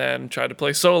 and then tried to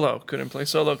play solo. Couldn't play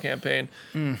solo campaign.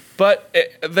 But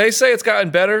they say it's gotten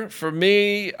better. For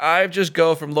me, I just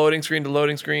go from loading screen to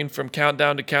loading screen, from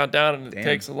countdown to countdown, and it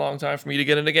takes a long time for me to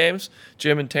get into games.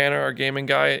 Jim and Tanner, our gaming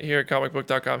guy here at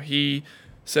comicbook.com, he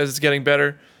says it's getting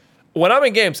better. When I'm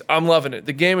in games, I'm loving it.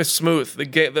 The game is smooth.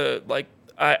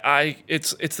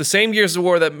 It's the same Gears of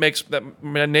War that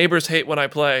my neighbors hate when I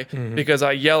play because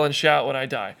I yell and shout when I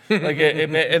die.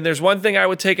 And there's one thing I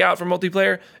would take out from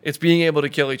multiplayer, it's being able to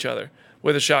kill each other.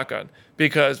 with a shotgun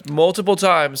because multiple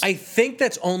times. I think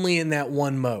that's only in that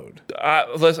one mode.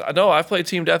 No, I've played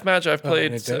Team Deathmatch. I've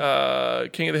played and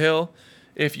it King of the Hill.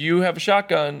 If you have a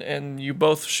shotgun and you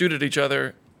both shoot at each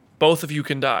other, both of you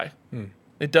can die.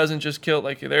 It doesn't just kill,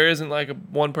 like, there isn't like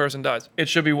one person dies. It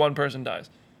should be one person dies.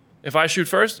 If I shoot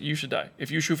first, you should die.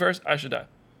 If you shoot first, I should die.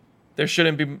 There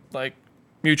shouldn't be like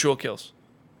mutual kills.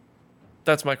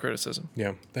 That's my criticism.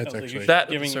 Yeah, that's Sounds actually like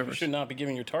you servers. should not be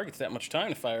giving your targets that much time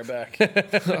to fire back.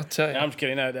 I'll tell you. No, I'm just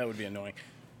kidding. That would be annoying.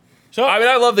 So I mean,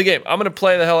 I love the game. I'm gonna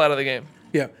play the hell out of the game.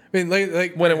 yeah. I mean,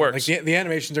 like When it works. like the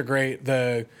animations are great.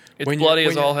 It's bloody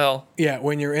as all hell. Yeah,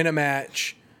 when you're in a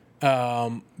match,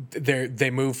 they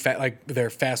move like they're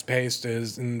fast paced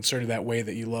is in sort of that way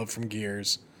that you love from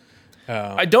Gears.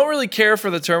 I don't really care for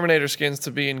the Terminator skins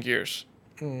to be in Gears.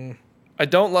 I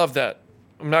don't love that.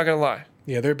 I'm not gonna lie.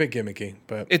 Yeah, they're a bit gimmicky,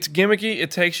 but It's gimmicky. It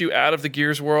takes you out of the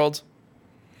Gears world.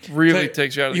 Really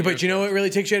takes you out of the But Gears you know what really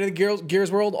takes you out of the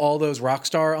Gears world? All those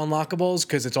Rockstar unlockables,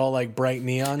 because it's all like bright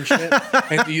neon shit,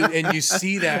 and you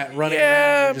see that running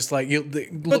around, and just like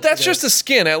But that's just a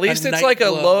skin. At least it's like a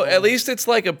low. At least it's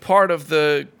like a part of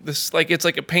this. Like it's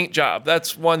like a paint job.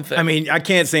 That's one thing. I mean, I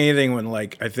can't say anything when,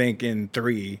 like, I think in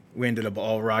 3 we ended up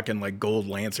all rocking like gold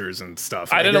lancers and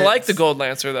stuff. I didn't like the Gold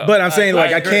Lancer though. But I'm saying,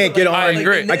 like, I agree. can't get on. I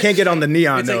agree. I can't get on the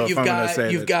neon It's though. like If I'm gonna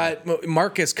say you've got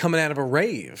Marcus coming out of a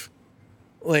rave.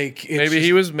 Like it's Maybe just-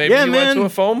 he was. Maybe yeah, he man. went to a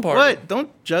foam party. What? Don't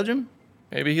judge him.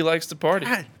 Maybe he likes to party.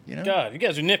 God, you know. God, you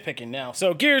guys are nitpicking now.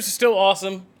 So Gears is still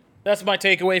awesome. That's my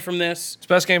takeaway from this. It's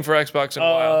best game for Xbox in a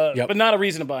while. Yep. But not a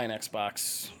reason to buy an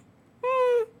Xbox.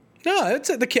 No, it's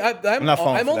I'm not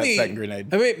falling I'm for only, that second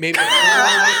grenade. I mean, maybe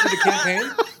for the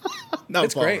campaign. Not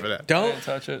It's falling great. for that. Don't. Don't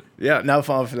touch it. Yeah, not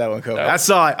falling for that one, Kobe. No. I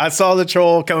saw it. I saw the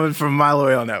troll coming from a mile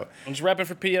away on that one. I'm just repping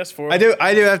for PS4.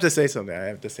 I do have to say something. I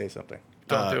have to say something.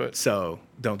 Don't do it. So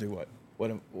don't do what?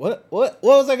 What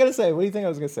was I gonna say? What do you think I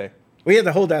was gonna say? We had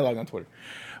the whole dialogue on Twitter.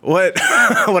 What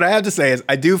what I have to say is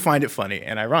I do find it funny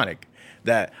and ironic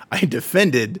that I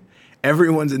defended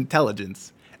everyone's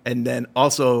intelligence and then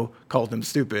also called them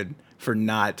stupid for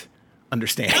not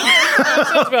understanding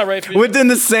That's about right for you. within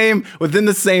the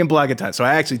same block of time. So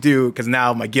I actually do, because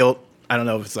now my guilt. I don't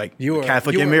know if it's like the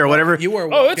Catholic in me or whatever. You were.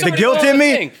 Oh, it's The already guilt all in the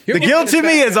me. thing. The You're guilt in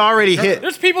me has already hit.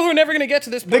 There's people who are never going to get to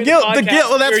this point. The guilt, in the podcast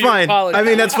well, that's hear you fine. apologize. I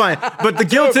mean, that's fine. But the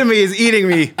guilt in me is eating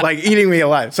me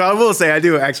alive. So I will say I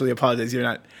do actually apologize. You're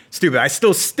not stupid. I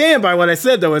still stand by what I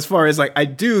said, though, as far as, like, I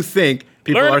do think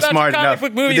people Learn are about smart your enough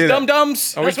comic book to movies, do that.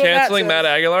 dum-dums. Are we That's what canceling says. Matt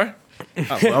Aguilar?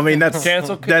 Oh, well, I mean, that's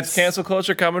Cancel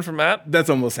culture coming from Matt? That's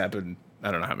almost happened. I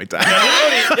don't know how many times.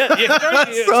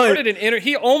 He started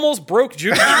he almost broke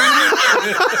Judy.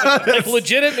 Like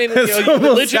legitimately, That's almost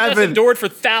religion has happened. endured for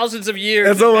thousands of years.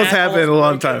 That's almost Matt happened a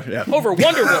long time. Yeah. over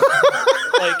Wonder Woman.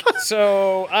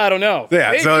 So I don't know.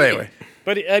 Yeah, so Maybe. anyway.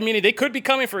 But I mean, they could be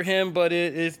coming for him, but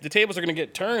the tables are going to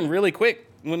get turned really quick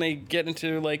when they get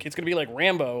into like it's going to be like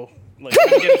Rambo, like when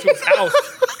they get into his house,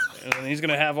 and he's going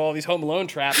to have all these Home Alone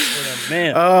traps for them.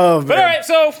 Man. Oh, man. But all right,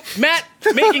 so Matt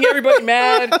making everybody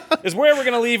mad is where we're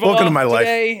going to leave Welcome off to my life.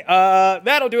 today.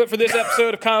 That'll do it for this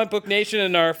episode of Comic Book Nation,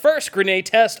 and our first grenade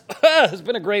test has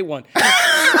been a great one.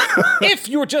 If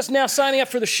you're just now signing up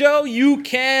for the show, you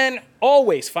can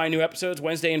always find new episodes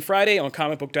Wednesday and Friday on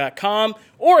comicbook.com.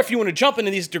 Or if you want to jump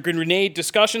into these grenade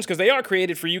discussions, because they are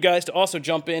created for you guys to also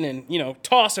jump in and,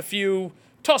 toss a few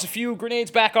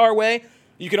grenades back our way,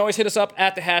 you can always hit us up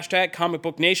at the hashtag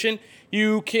comicbooknation.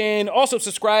 You can also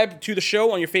subscribe to the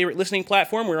show on your favorite listening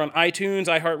platform. We're on iTunes,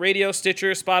 iHeartRadio,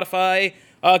 Stitcher, Spotify,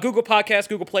 Google Podcasts,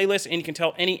 Google Playlists, and you can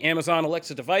tell any Amazon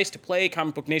Alexa device to play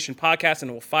Comic Book Nation podcast,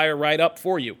 and it will fire right up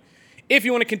for you. If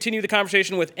you want to continue the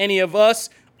conversation with any of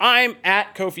us, I'm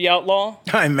at Kofi Outlaw.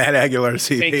 I'm Matt Aguilar,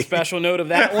 CV. Take special note of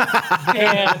that one.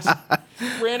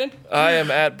 And Brandon? I am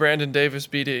at Brandon Davis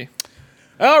BD.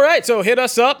 All right, so hit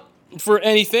us up for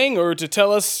anything or to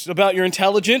tell us about your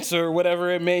intelligence or whatever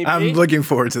it may be. I'm looking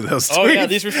forward to those tweets. Oh, yeah,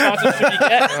 these responses should be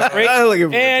great. I'm looking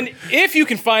forward to And if you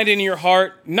can find it in your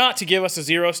heart not to give us a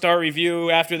 0-star review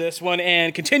after this one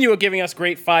and continue giving us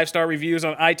great 5-star reviews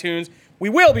on iTunes, we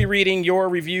will be reading your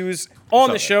reviews on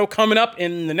the show coming up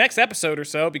in the next episode or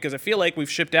so, because I feel like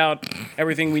we've shipped out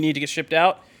everything we need to get shipped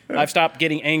out. I've stopped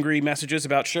getting angry messages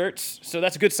about shirts, so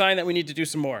that's a good sign that we need to do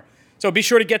some more. So be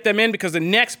sure to get them in, because the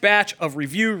next batch of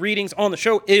review readings on the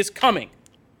show is coming.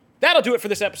 That'll do it for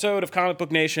this episode of Comic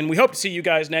Book Nation. We hope to see you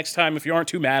guys next time if you aren't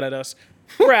too mad at us.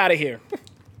 We're out of here.